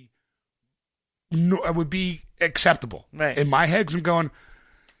be acceptable. Right. In my head, 'cause I'm going,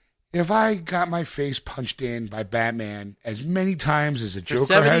 if I got my face punched in by Batman as many times as a Joker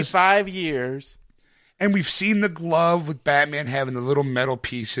For 75 years. and we've seen the glove with Batman having the little metal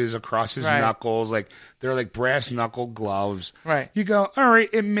pieces across his knuckles, like they're like brass knuckle gloves. Right. You go, all right,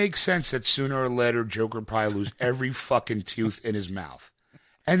 it makes sense that sooner or later Joker would probably lose every fucking tooth in his mouth.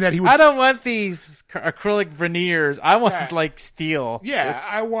 And that he would. I don't want these acrylic veneers. I want like steel.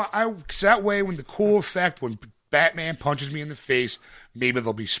 Yeah, cause that way, when the cool effect, when Batman punches me in the face, maybe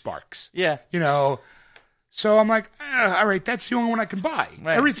there'll be sparks. Yeah. You know? So I'm like, all right, that's the only one I can buy.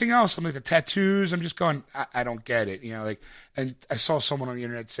 Right. Everything else, I'm like, the tattoos, I'm just going, I don't get it. You know, like, and I saw someone on the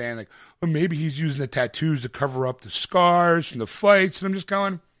internet saying, like, well, maybe he's using the tattoos to cover up the scars from the fights. And I'm just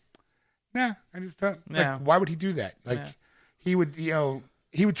going, nah, I just don't. Yeah. Like, why would he do that? Like, he would, you know,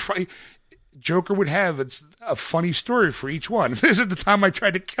 he would try. Joker would have a funny story for each one. This is the time I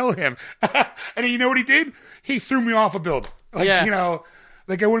tried to kill him. And you know what he did? He threw me off a building. Like, you know,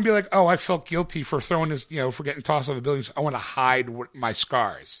 like I wouldn't be like, oh, I felt guilty for throwing this, you know, for getting tossed off a building. So I want to hide my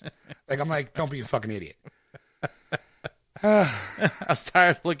scars. Like, I'm like, don't be a fucking idiot. I was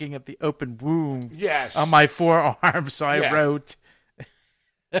tired of looking at the open wound Yes. on my forearm, so I wrote.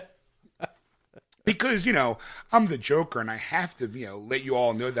 Because, you know, I'm the Joker, and I have to, you know, let you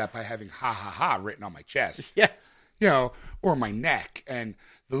all know that by having ha ha ha written on my chest. Yes. You know, or my neck. And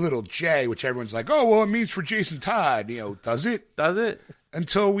the little J, which everyone's like, oh, well, it means for Jason Todd. You know, does it? Does it?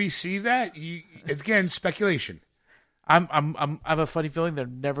 Until we see that, again, speculation. I have a funny feeling they're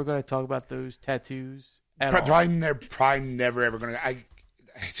never going to talk about those tattoos at all. Probably never, ever going to. I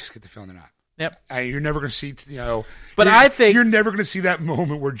just get the feeling they're not. Yep. You're never going to see, you know. But I think you're never going to see that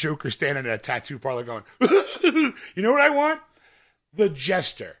moment where Joker's standing at a tattoo parlor going, you know what I want? The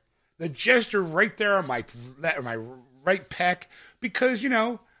Jester. The Jester right there on my right pec, because, you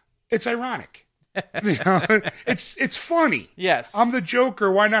know, it's ironic. You know, it's funny. Yes. I'm the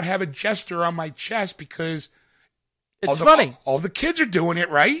Joker. Why not have a Jester on my chest? Because it's funny. All the kids are doing it,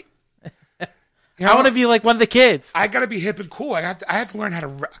 right? You know, I want to be like one of the kids. I got to be hip and cool. I have to learn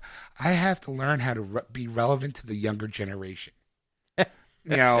how to be relevant to the younger generation. You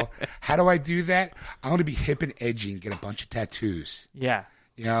know, how do I do that? I want to be hip and edgy and get a bunch of tattoos. Yeah.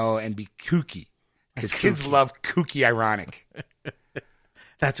 You know, and be kooky, because kids love kooky, ironic.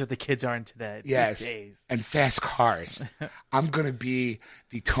 That's what the kids are in today. Yes, these days. And fast cars. I'm gonna be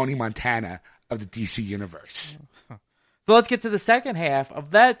the Tony Montana of the DC universe. So let's get to the second half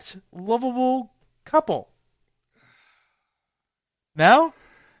of that lovable couple. No?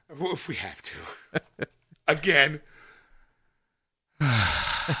 Well, if we have to. Again.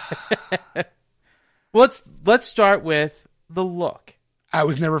 Let's start with the look. I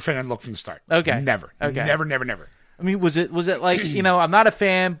was never a fan of the look from the start. Okay. Never. Okay. Never. I mean, was it like, you know, I'm not a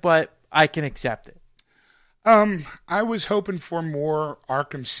fan, but I can accept it. I was hoping for more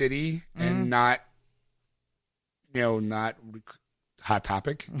Arkham City and not Hot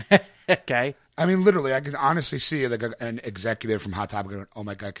Topic. Okay. I mean, literally, I can honestly see like an executive from Hot Topic going, oh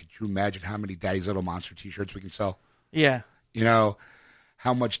my God, could you imagine how many Daddy's Little Monster t-shirts we can sell? Yeah. You know,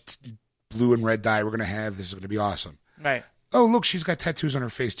 how much blue and red dye we're going to have. This is going to be awesome. Right. Oh, look, she's got tattoos on her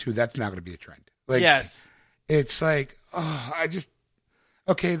face too. That's not going to be a trend. Like, yes. It's like, oh,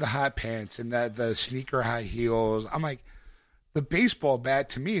 okay, the hot pants and the sneaker high heels. I'm like, the baseball bat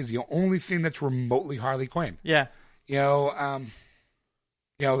to me is the only thing that's remotely Harley Quinn. Yeah. You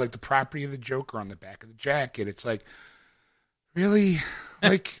know, like the property of the Joker on the back of the jacket. It's like, really?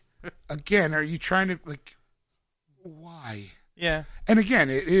 Like, again, are you trying to, like, why? Yeah. And again,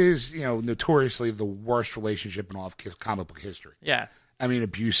 it is, you know, notoriously the worst relationship in all of comic book history. Yeah. I mean,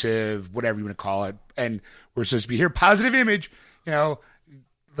 abusive, whatever you want to call it. And we're supposed to be here, positive image, you know,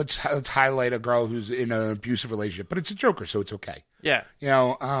 let's highlight a girl who's in an abusive relationship, but it's a Joker, so it's okay. Yeah. You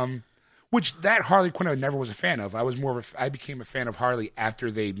know, which that Harley Quinn I never was a fan of. I became a fan of Harley after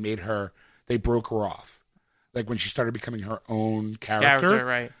they broke her off. Like when she started becoming her own character.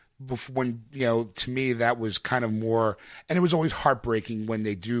 Right. When, you know, to me that was kind of more, and it was always heartbreaking when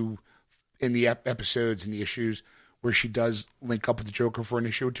they do in the episodes and the issues where she does link up with the Joker for an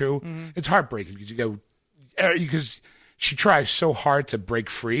issue or two, it's heartbreaking because she tries so hard to break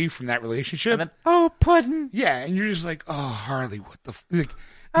free from that relationship. And then, oh, Puddin'. Yeah, and you're just like, oh, Harley, what the like,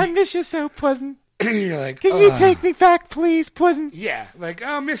 I miss you so, Puddin'. you're like, Can you take me back, please, Puddin'? yeah, like,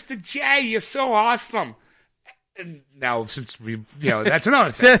 oh, Mr. J, you're so awesome. And now, since that's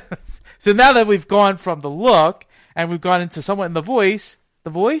another thing. So now that we've gone from the look and we've gone into somewhat in the voice.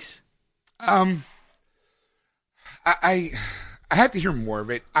 I have to hear more of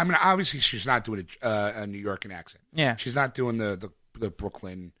it. I mean, obviously, she's not doing a New Yorker accent. Yeah. She's not doing the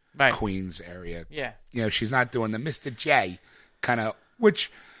Brooklyn, Right. Queens area. Yeah. She's not doing the Mr. J kind of,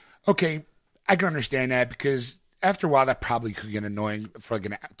 which, okay, I can understand that because after a while, that probably could get annoying for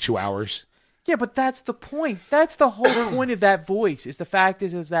like 2 hours. Yeah, but that's the point. That's the whole point of that voice. Is the fact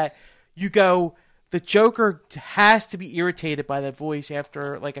is that you go, the Joker has to be irritated by that voice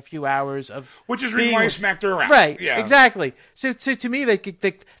after like a few hours of, Which is the reason why I smacked her around. Right. Yeah. Exactly. So to me,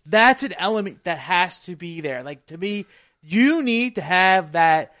 that's an element that has to be there. Like to me, you need to have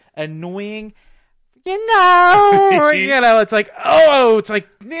that annoying. It's like, it's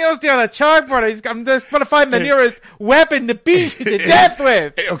like Neil's down a chalkboard. I'm just going to find the nearest weapon to beat you to death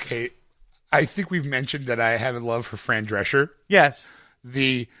with. Okay. I think we've mentioned that I have a love for Fran Drescher. Yes.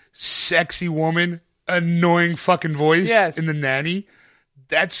 The sexy woman, annoying fucking voice in The Nanny.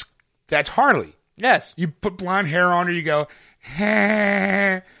 That's Harley. Yes. You put blonde hair on her, you go,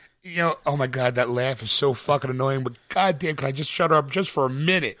 oh my God, that laugh is so fucking annoying, but goddamn, can I just shut her up just for a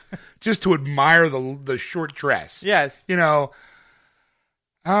minute just to admire the short dress? Yes.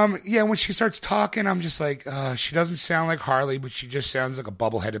 When she starts talking, I'm just like, she doesn't sound like Harley, but she just sounds like a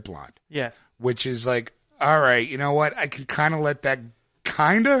bubble-headed blonde. Yes. Which is like, all right, you know what? I can kind of let that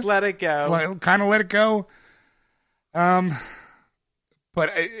let it go. Kind of let it go. But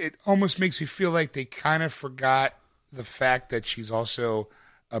it almost makes me feel like they kind of forgot the fact that she's also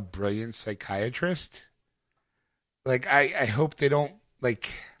a brilliant psychiatrist. Like, I hope they don't like.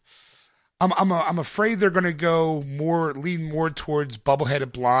 I'm afraid they're going to lean more towards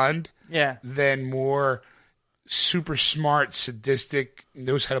bubble-headed blonde. Yeah. Than more super smart, sadistic,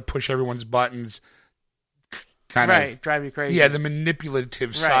 knows how to push everyone's buttons. Kind of drive you crazy. Yeah, the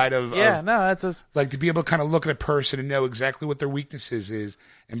manipulative side of that's like to be able to kind of look at a person and know exactly what their weaknesses is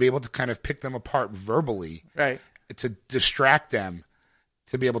and be able to kind of pick them apart verbally, right? To distract them,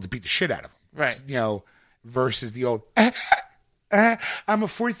 to be able to beat the shit out of them, right? Versus the old. I'm a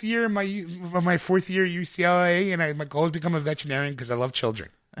fourth year in my fourth year at UCLA, and my goal is to become a veterinarian because I love children.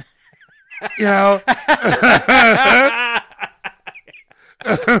 That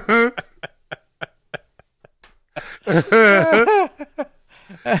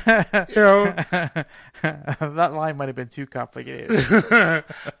line might have been too complicated.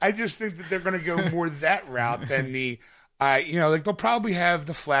 I just think that they're going to go more that route than the. Like they'll probably have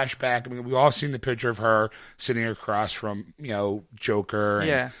the flashback. I mean, we've all seen the picture of her sitting across from, Joker.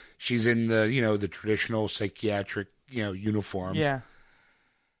 And she's in the, the traditional psychiatric, uniform. Yeah.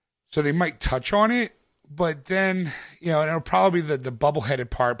 So they might touch on it, but then, it'll probably the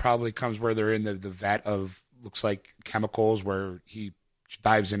bubble-headed part probably comes where they're in the vat of, looks like chemicals where he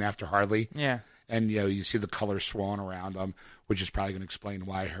dives in after Harley. Yeah. And, you see the colors swirling around them, which is probably going to explain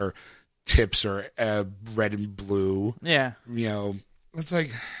why her tips are red and blue. Yeah. It's like,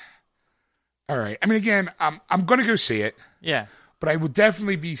 all right. I mean, again, I'm going to go see it. Yeah. But I would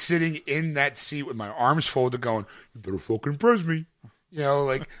definitely be sitting in that seat with my arms folded going, you better fucking impress me.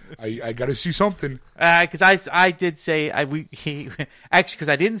 I got to see something. Because I did say, because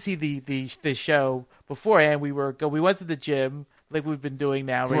I didn't see the show beforehand. We went to the gym like we've been doing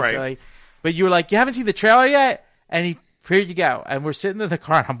now recently. Right. But you were like, you haven't seen the trailer yet? And here you go. And we're sitting in the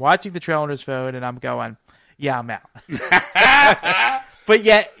car, and I'm watching the trailer on his phone, and I'm going, yeah, I'm out. But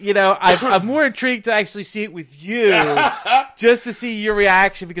yet, I'm more intrigued to actually see it with you, just to see your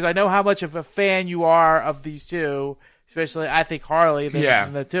reaction, because I know how much of a fan you are of these two, especially, I think, Harley,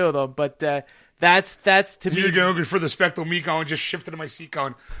 than the two of them. But that's to me. You're going for the spectral me going, just shifting to my seat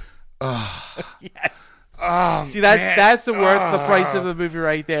going, oh. Yes. Oh, see, that's the worth the price of the movie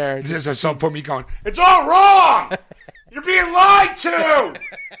right there. Just at some point me going, it's all wrong. You're being lied to.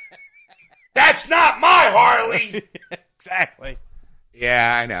 That's not my Harley. Exactly.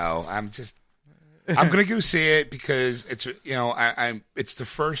 Yeah, I know. I'm gonna go see it because it's it's the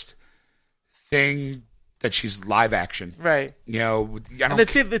first thing that she's live action, right? To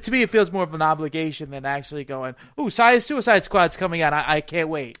me, it feels more of an obligation than actually going, "Ooh, Suicide Squad's coming out. I can't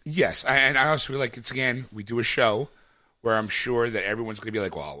wait." Yes, and I also feel like we do a show where I'm sure that everyone's going to be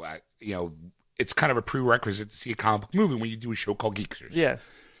like, "Well, it's kind of a prerequisite to see a comic book movie when you do a show called Geeksters." Yes.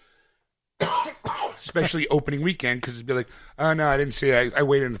 especially opening weekend, because it'd be like, oh no, I didn't see it. I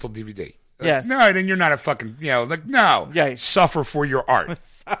waited until DVD. Yes. No, then you're not a fucking, no. Yeah. Suffer for your art.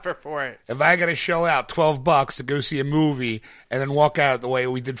 Suffer for it. If I got to shell out $12 to go see a movie and then walk out the way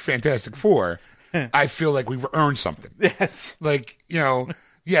we did Fantastic Four, I feel like we've earned something. Yes. Like,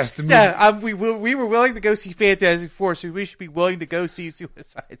 yes, the movie. Yeah, we were willing to go see Fantastic Four, so we should be willing to go see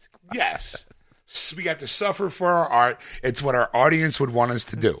Suicide Squad. Yes. So we got to suffer for our art. It's what our audience would want us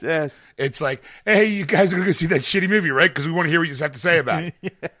to do. Yes. It's like, hey, you guys are going to go see that shitty movie, right? Because we want to hear what you have to say about it. Yeah.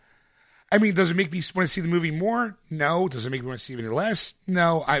 I mean, does it make me want to see the movie more? No. Does it make me want to see it any less?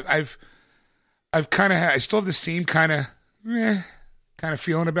 No. I've kind of I still have the same kind of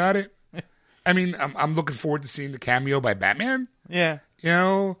feeling about it. I mean, I'm looking forward to seeing the cameo by Batman. Yeah.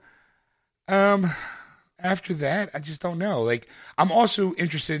 After that, I just don't know. Like, I'm also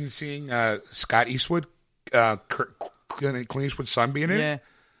interested in seeing Scott Eastwood, Clint Eastwood's son, being in Yeah. it.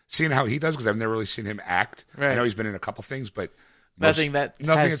 Seeing how he does, because I've never really seen him act. Right. I know he's been in a couple things, but Nothing has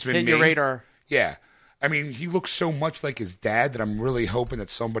that's been hit your made. radar. Yeah. I mean, he looks so much like his dad that I'm really hoping that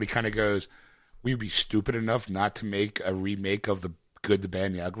somebody kind of goes, we'd be stupid enough not to make a remake of The Good, the Bad,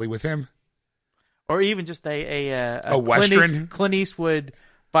 and the Ugly with him. Or even just a Western? Clint Eastwood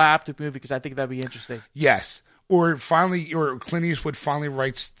biopic movie, because I think that'd be interesting. Yes. Or Clint Eastwood finally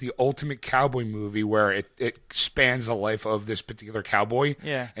writes the ultimate cowboy movie where it spans the life of this particular cowboy.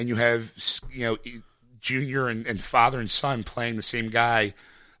 Yeah. And you have, Junior and father and son playing the same guy,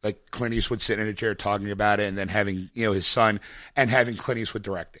 like Clint Eastwood sitting in a chair talking about it, and then having, his son, and having Clint Eastwood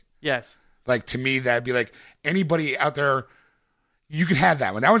direct it. Yes. Like, to me, that'd be like, anybody out there, you can have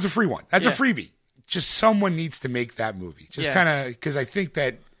that one. That one's a free one. That's a freebie. Just someone needs to make that movie. Just kind of, because I think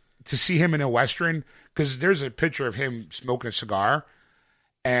that to see him in a Western, because there's a picture of him smoking a cigar,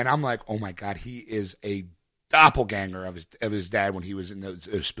 and I'm like, oh my God, he is a doppelganger of his dad when he was in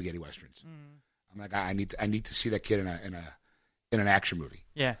those spaghetti Westerns. I'm like, I need to see that kid in an action movie.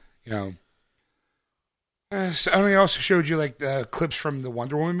 Yeah. So I also showed you like the clips from the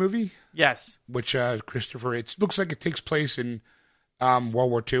Wonder Woman movie. Yes. Which Christopher, it looks like it takes place in World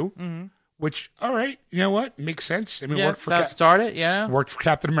War II. Mm-hmm. Which, all right, you know what, makes sense. I mean, worked for started. Yeah. Worked for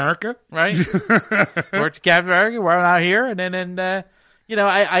Captain America, right? Worked for Captain America. We're out here, and then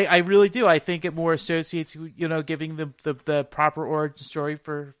I really do. I think it more associates, giving the proper origin story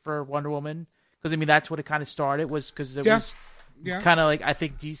for Wonder Woman. Because, I mean, that's what it kind of started, was because it was kind of like, I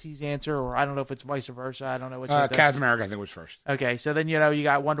think, DC's answer, or I don't know if it's vice versa. I don't know. Captain America, I think, was first. Okay, so then, you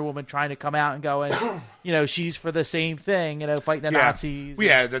got Wonder Woman trying to come out and go, and, she's for the same thing, fighting the Nazis. Well,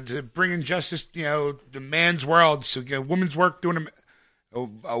 yeah, to bring in justice, the man's world, so, woman's work,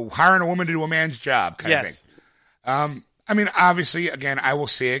 hiring a woman to do a man's job kind of thing. I mean, obviously, again, I will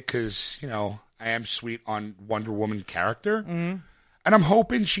say it because, I am sweet on Wonder Woman character. Mm-hmm. And I'm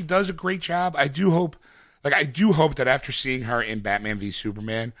hoping she does a great job. I do hope that after seeing her in Batman v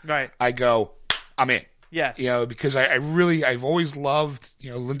Superman, right, I go, I'm in. Yes. Because I've always loved,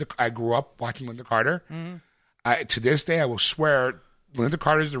 Linda. I grew up watching Linda Carter. Mm-hmm. To this day, I will swear, Linda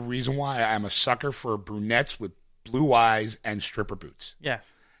Carter is the reason why I'm a sucker for brunettes with blue eyes and stripper boots.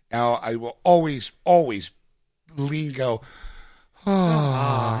 Yes. Now, I will always go,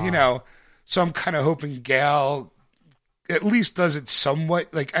 So I'm kind of hoping Gal at least does it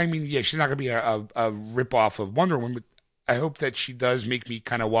somewhat. Like, I mean, she's not going to be a rip-off of Wonder Woman, but I hope that she does make me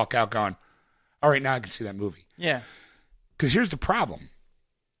kind of walk out going, all right, now I can see that movie. Yeah. Because here's the problem.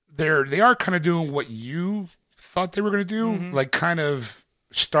 They are kind of doing what you thought they were going to do, like kind of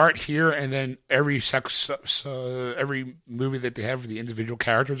start here, and then every movie that they have for the individual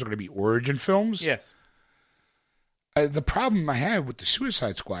characters are going to be origin films. Yes. The problem I have with the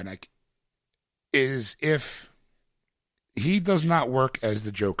Suicide Squad is if he does not work as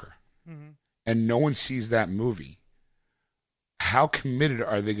the Joker, and no one sees that movie, how committed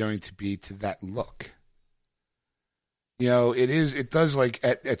are they going to be to that look? It does like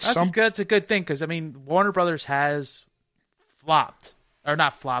at some. That's a good thing, because I mean, Warner Brothers has flopped, or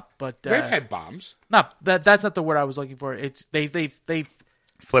not flopped, but they've had bombs. No, that's not the word I was looking for. It's they've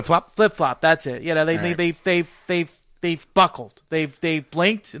flip flop. That's it. They've buckled. They've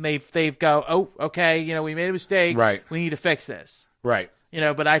blinked, and they've go, oh, okay, we made a mistake. Right. We need to fix this. Right.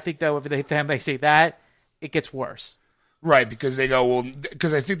 But I think though, if they say that, it gets worse. Right, because they go,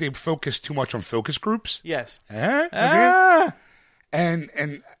 because I think they focus too much on focus groups. Yes. And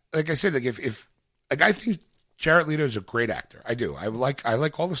like I said, like if I think Jared Leto is a great actor. I do. I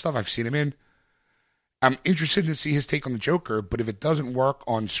like all the stuff I've seen him in. I'm interested to see his take on the Joker, but if it doesn't work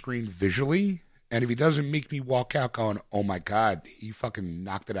on screen visually, and if he doesn't make me walk out going, oh my God, he fucking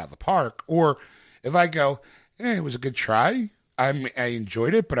knocked it out of the park, or if I go, it was a good try, I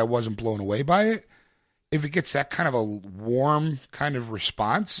enjoyed it, but I wasn't blown away by it. If it gets that kind of a warm kind of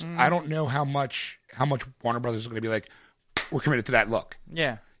response, I don't know how much Warner Brothers is going to be like, we're committed to that look.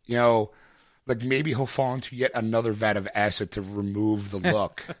 Yeah. You know, like maybe he'll fall into yet another vat of acid to remove the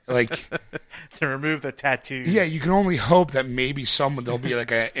look. Like To remove the tattoos. yeah, you can only hope that maybe there'll be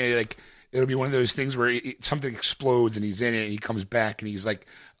like it'll be one of those things where something explodes and he's in it and he comes back and he's like,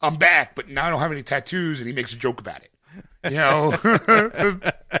 I'm back, but now I don't have any tattoos, and he makes a joke about it. You know?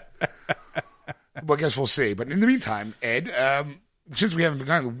 Well, I guess we'll see. But in the meantime, Ed, since we haven't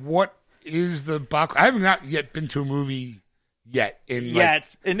begun, what is the box? I have not yet been to a movie yet. In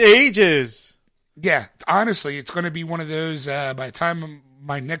ages. Yeah, honestly, it's going to be one of those, by the time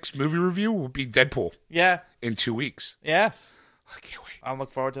my next movie review will be Deadpool Yeah. in 2 weeks. Yes. I can't wait. I'll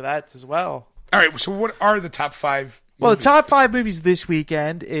look forward to that as well. All right, so what are the top 5 Well, movies? the top 5 movies this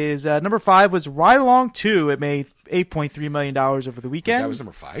weekend is number 5 was Ride Along 2. It made $8.3 million over the weekend. That was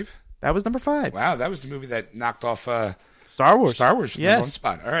number 5? That was number 5. Wow, that was the movie that knocked off Star Wars. Star Wars from the Yes. one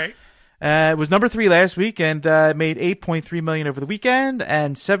spot. All right. It was number 3 last week and made $8.3 million over the weekend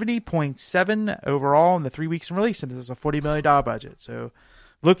and $70.7 overall in the 3 weeks in release. And this is a $40 million budget. So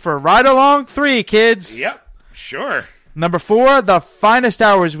look for Ride Along 3, kids. Yep, sure. Number 4, The Finest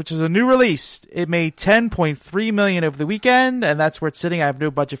Hours, which is a new release. It made $10.3 million over the weekend, and that's where it's sitting. I have no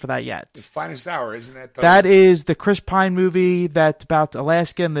budget for that The yet. Finest Hour, isn't that? That is the Chris Pine movie that's about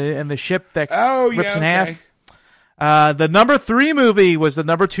Alaska and the ship that rips in half. The number 3 movie was the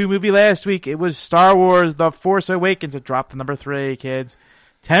number 2 movie last week. It was Star Wars: The Force Awakens. It dropped to number 3, kids.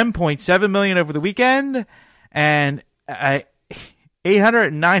 $10.7 million over the weekend, and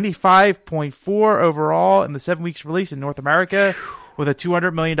 $895.4 overall in the 7 weeks release in North America, with a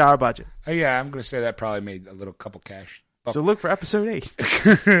 $200 million budget. Yeah, I'm going to say that probably made a little couple cash. So look for episode 8.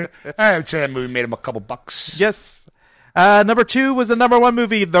 I would say that movie made him a couple bucks. Yes. Number 2 was the number 1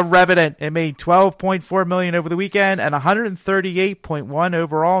 movie, The Revenant. It made $12.4 million over the weekend and $138.1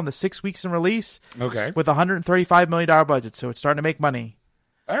 overall in the 6 weeks in release. Okay. With a $135 million budget. So it's starting to make money.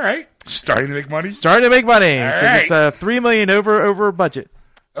 All right. Starting to make money. Starting to make money. All 'cause right. It's $3 million over budget.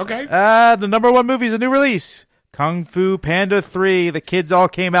 Okay. The number 1 movie is a new release. Kung Fu Panda 3. The kids all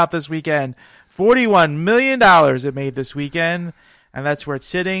came out this weekend. $41 million it made this weekend. And that's where it's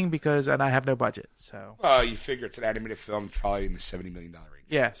sitting and I have no budget. So Well, you figure it's an animated film, it's probably in the $70 million range.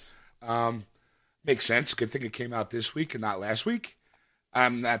 yes. Makes sense. Good thing it came out this week and not last week.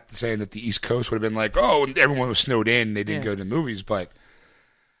 I'm not saying that the East Coast would have been like, oh, everyone was snowed in, they didn't go to the movies, but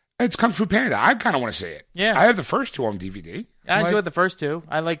it's Kung Fu Panda. I kind of want to see it. Yeah. I have the first 2 on DVD. I enjoyed the first 2.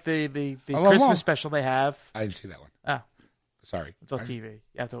 I like the love Christmas them. special they have. I didn't see that one. Oh, Sorry. it's on TV.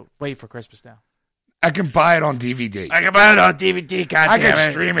 You have to wait for Christmas now. I can buy it on DVD. I can buy it on DVD, I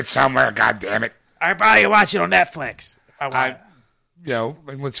can stream it somewhere, God damn it. I probably watch it on Netflix. And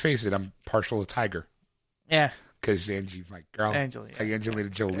let's face it, I'm partial to Tiger. Yeah. Because Angie, my girl, Angelina. like Angelina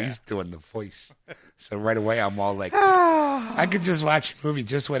Jolie's doing the voice. So right away, I'm all like, I could just watch a movie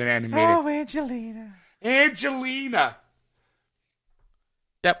just with an animated. Oh, Angelina. Angelina.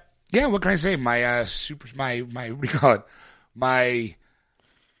 Yep. Yeah, what can I say? My my what do you call it? My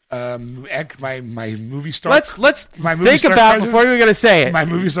movie star. Let's my movie think star about crushes- before you're going to say it. My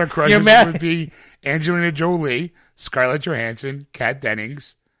movie star crushes You're mad- would be Angelina Jolie, Scarlett Johansson, Kat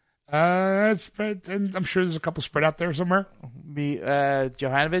Dennings. And I'm sure there's a couple spread out there somewhere.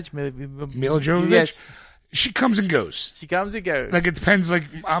 Jovanovic, Mila Jovovich. Yes. She comes and goes. She comes and goes. Like it depends. Like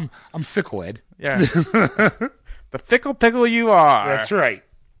I'm fickle, Ed. Yeah. The fickle pickle you are. That's right.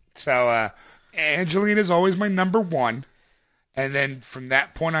 So Angelina's always my number 1, and then from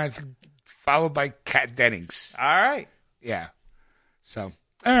that point on, followed by Kat Dennings. All right. Yeah. So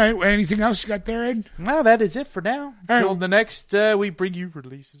all right. Anything else you got there, Ed? Well, that is it for now. right. Until the next, we bring you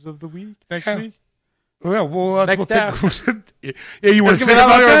releases of the week next Yeah. week. Well, we'll Next think. yeah, you want to gonna think be that about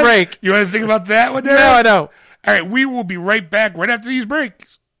long of a that? break. You want to think about that one? There? No, I know. All right, we will be right back right after these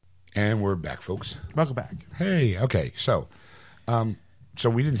breaks. And we're back, folks. Welcome back. Hey, okay, so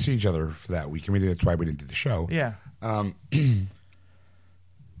we didn't see each other for that week, and maybe that's why we didn't do the show. Yeah.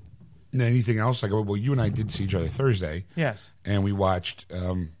 Anything else? Like, well, you and I did see each other Thursday, Yes. and we watched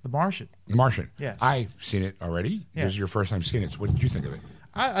The Martian. The Martian. Yes. I've seen it already. This Yes. is your first time seeing it. So what did you think of it?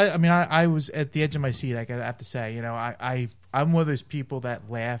 I mean, I was at the edge of my seat. I have to say, I'm one of those people that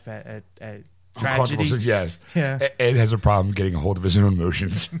laugh at tragedy. Yes. Yeah. Ed has a problem getting a hold of his own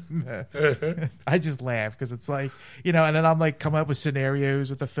emotions. I just laugh because it's like, and then I'm like coming up with scenarios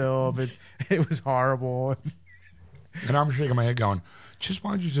with the film, and it was horrible. And I'm shaking my head going, just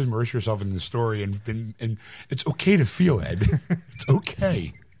why don't you just immerse yourself in the story and it's okay to feel, Ed. It's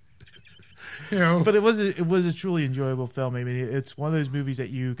okay. You know, But it was a truly enjoyable film. I mean, it's one of those movies that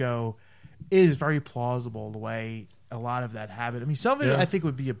you go, it is very plausible the way a lot of that happened. I mean, some of it I think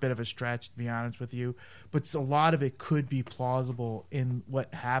would be a bit of a stretch, to be honest with you, but a lot of it could be plausible in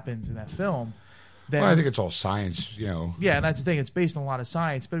what happens in that film. well, I think it's all science. You know, Yeah, and that's the thing. It's based on a lot of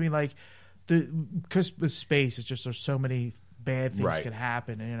science. But I mean, like, because with space, it's just there's so many bad things Right. can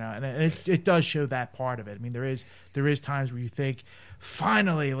happen, you know, and it does show that part of it. I mean, there is times where you think,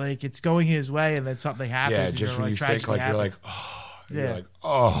 finally, like, it's going his way, and then something happens. yeah. and Just you're when you think like tragedy you're like, happens. oh, Yeah. you're like,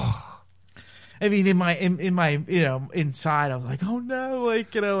 oh. I mean, in my you know, inside, I was like, oh no,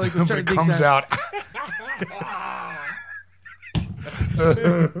 like, you know, like with But certain it comes things out.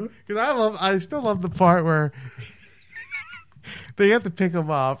 because I still love the part where they have to pick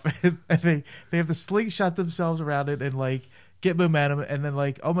him up and they have to slingshot themselves around it and like get momentum and then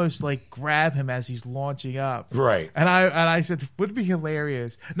like almost like grab him as he's launching up. Right. And I said, would it be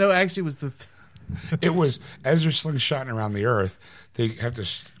hilarious? No, actually, it was the It was as they're slingshotting around the earth, they have to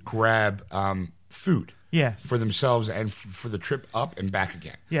grab food. Yes. For themselves and for the trip up and back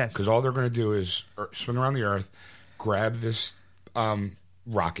again. Yes. Because all they're going to do is swing around the earth, grab this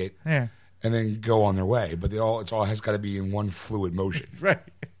rocket, Yeah. and then go on their way. But it all has got to be in one fluid motion. Right.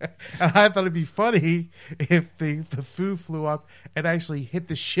 And I thought it'd be funny if the food flew up and actually hit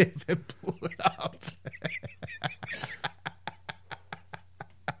the ship and blew it up.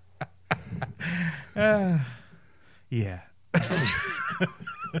 Yeah.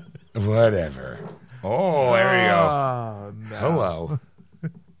 Whatever. Oh, there you go. Oh, no. Hello.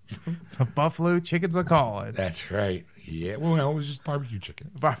 Buffalo chickens are calling. That's right. Yeah. Well, no, it was just barbecue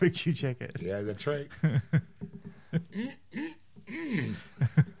chicken. Barbecue chicken. Yeah, that's right.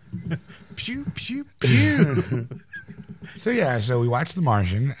 Pew, pew, pew. So we watched The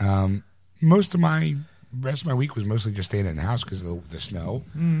Martian. Most of my rest of my week was mostly just staying in the house because of the snow.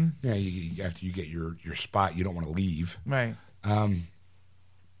 Mm. You know, after you get your spot, you don't want to leave. Right.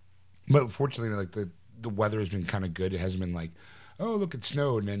 But fortunately, like the weather has been kind of good. It hasn't been like, oh, look, it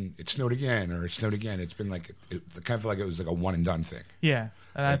snowed, and then it snowed again, or it snowed again. It's been like, it kind of felt like it was like a one and done thing. Yeah.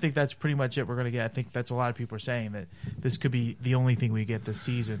 And I think that's pretty much it we're going to get. I think that's a lot of people are saying that this could be the only thing we get this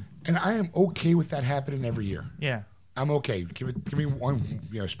season. And I am okay with that happening every year. Yeah. I'm okay. Give me one,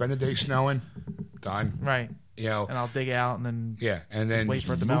 spend the day snowing, done. Right. And I'll dig out and then yeah, and then wait just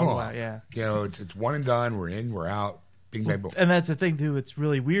for it to move melt along. out, yeah. It's one and done. We're in, we're out. Bing, bang, boom. And that's the thing too. It's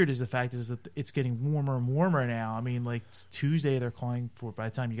really weird. Is the fact is that it's getting warmer and warmer now. I mean, like Tuesday, they're calling for. By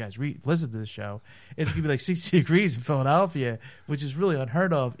the time you guys listen to the show, it's gonna be like 60 degrees in Philadelphia, which is really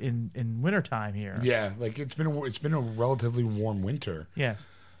unheard of in wintertime here. Yeah, like it's been a relatively warm winter. Yes.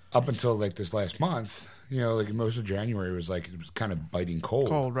 Up until like this last month, like most of January was like it was kind of biting cold.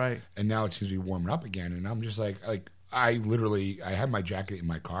 Cold, right? And now it seems to be warming up again. And I'm just like I have my jacket in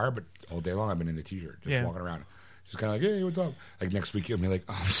my car, but all day long I've been in a t-shirt, just walking around. Just kind of like, hey, what's up? Like next week, you'll be like,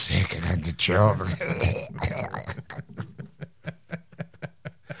 oh, I'm sick. I got to chill.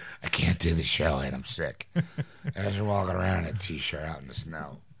 I can't do the show, and I'm sick. As you're walking around in a t-shirt out in the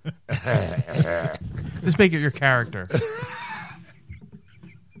snow. Just make it your character.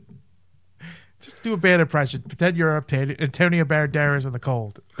 Just do a bad impression. Pretend you're Antonio Banderas with a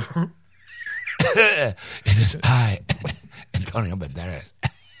cold. It is I, Antonio Banderas.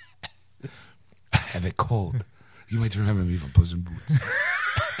 I have a cold. You might remember me from Puss in Boots.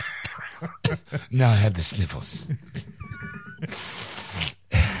 Now I have the sniffles.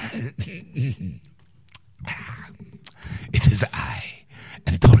 It is I,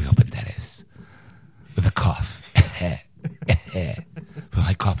 Antonio Banderas, with a cough. But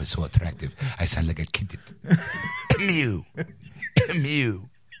my cough is so attractive, I sound like a kitten. Mew. Mew.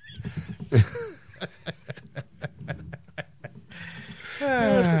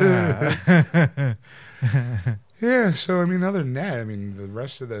 Yeah, so I mean, other than that, the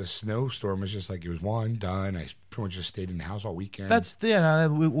rest of the snowstorm was just like it was one done. I pretty much just stayed in the house all weekend. That's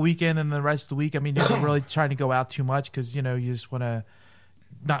the weekend and the rest of the week. I mean, you're not really trying to go out too much because you just want to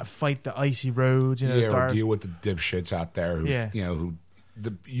not fight the icy roads. Or deal with the dipshits out there. Who,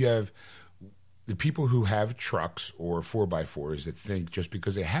 you have the people who have trucks or 4x4s that think just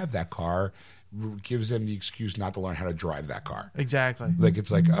because they have that car gives them the excuse not to learn how to drive that car. Exactly. Like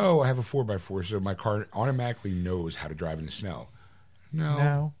it's like, oh, I have a 4x4, so my car automatically knows how to drive in the snow.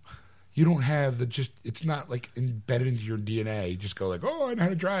 No. You don't have it's not like embedded into your DNA. Just go like, oh, I know how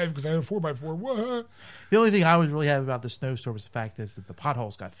to drive because I have a 4x4. What? The only thing I was really happy about the snowstorm was the fact is that the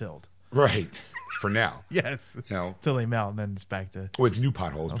potholes got filled. Right. For now. Yes. Till they melt and then it's back to... With new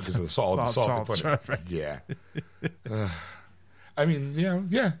potholes because of the salt. Right. Yeah.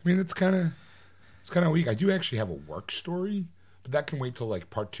 it's kind of weak. I do actually have a work story, but that can wait till like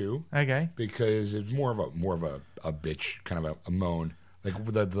part 2. Okay. Because it's more of a bitch, kind of a moan. Like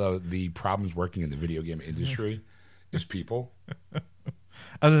the problems working in the video game industry is people.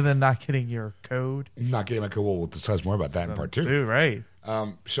 Other than not getting your code. Not getting my code. We'll discuss more about that in part 2. Right.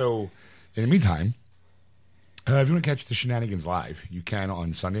 So, in the meantime, if you want to catch the shenanigans live, you can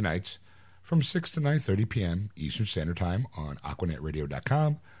on Sunday nights from 6 to 9:30 p.m. Eastern Standard Time on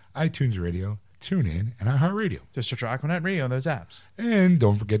AquanetRadio.com, iTunes Radio, TuneIn, and iHeartRadio. Just search Aquanet Radio on those apps. And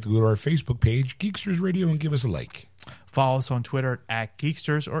don't forget to go to our Facebook page, Geeksters Radio, and give us a like. Follow us on Twitter at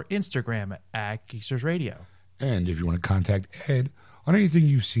Geeksters or Instagram at Geeksters Radio. And if you want to contact Ed on anything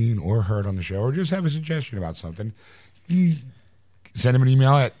you've seen or heard on the show, or just have a suggestion about something, send him an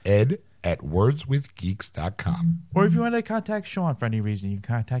email at ed@wordswithgeeks.com. Or if you want to contact Sean for any reason, you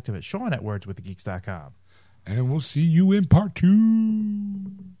can contact him at Sean@wordswithgeeks.com. And we'll see you in part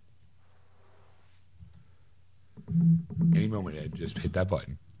 2. Any moment, Ed, just hit that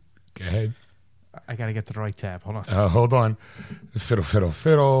button. Go ahead. I got to get to the right tab. Hold on. Hold on. Fiddle, fiddle,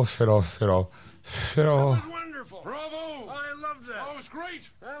 fiddle, fiddle, fiddle, fiddle. That was wonderful. Bravo! I loved that. Oh, it was great.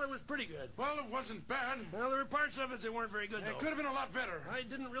 Well, it was pretty good. Well, it wasn't bad. Well, there were parts of it that weren't very good, It though. could have been a lot better. I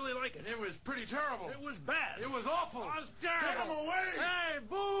didn't really like it. It was pretty terrible. It was bad. It was awful. It was terrible. Get him away! Hey,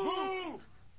 boo! Boo!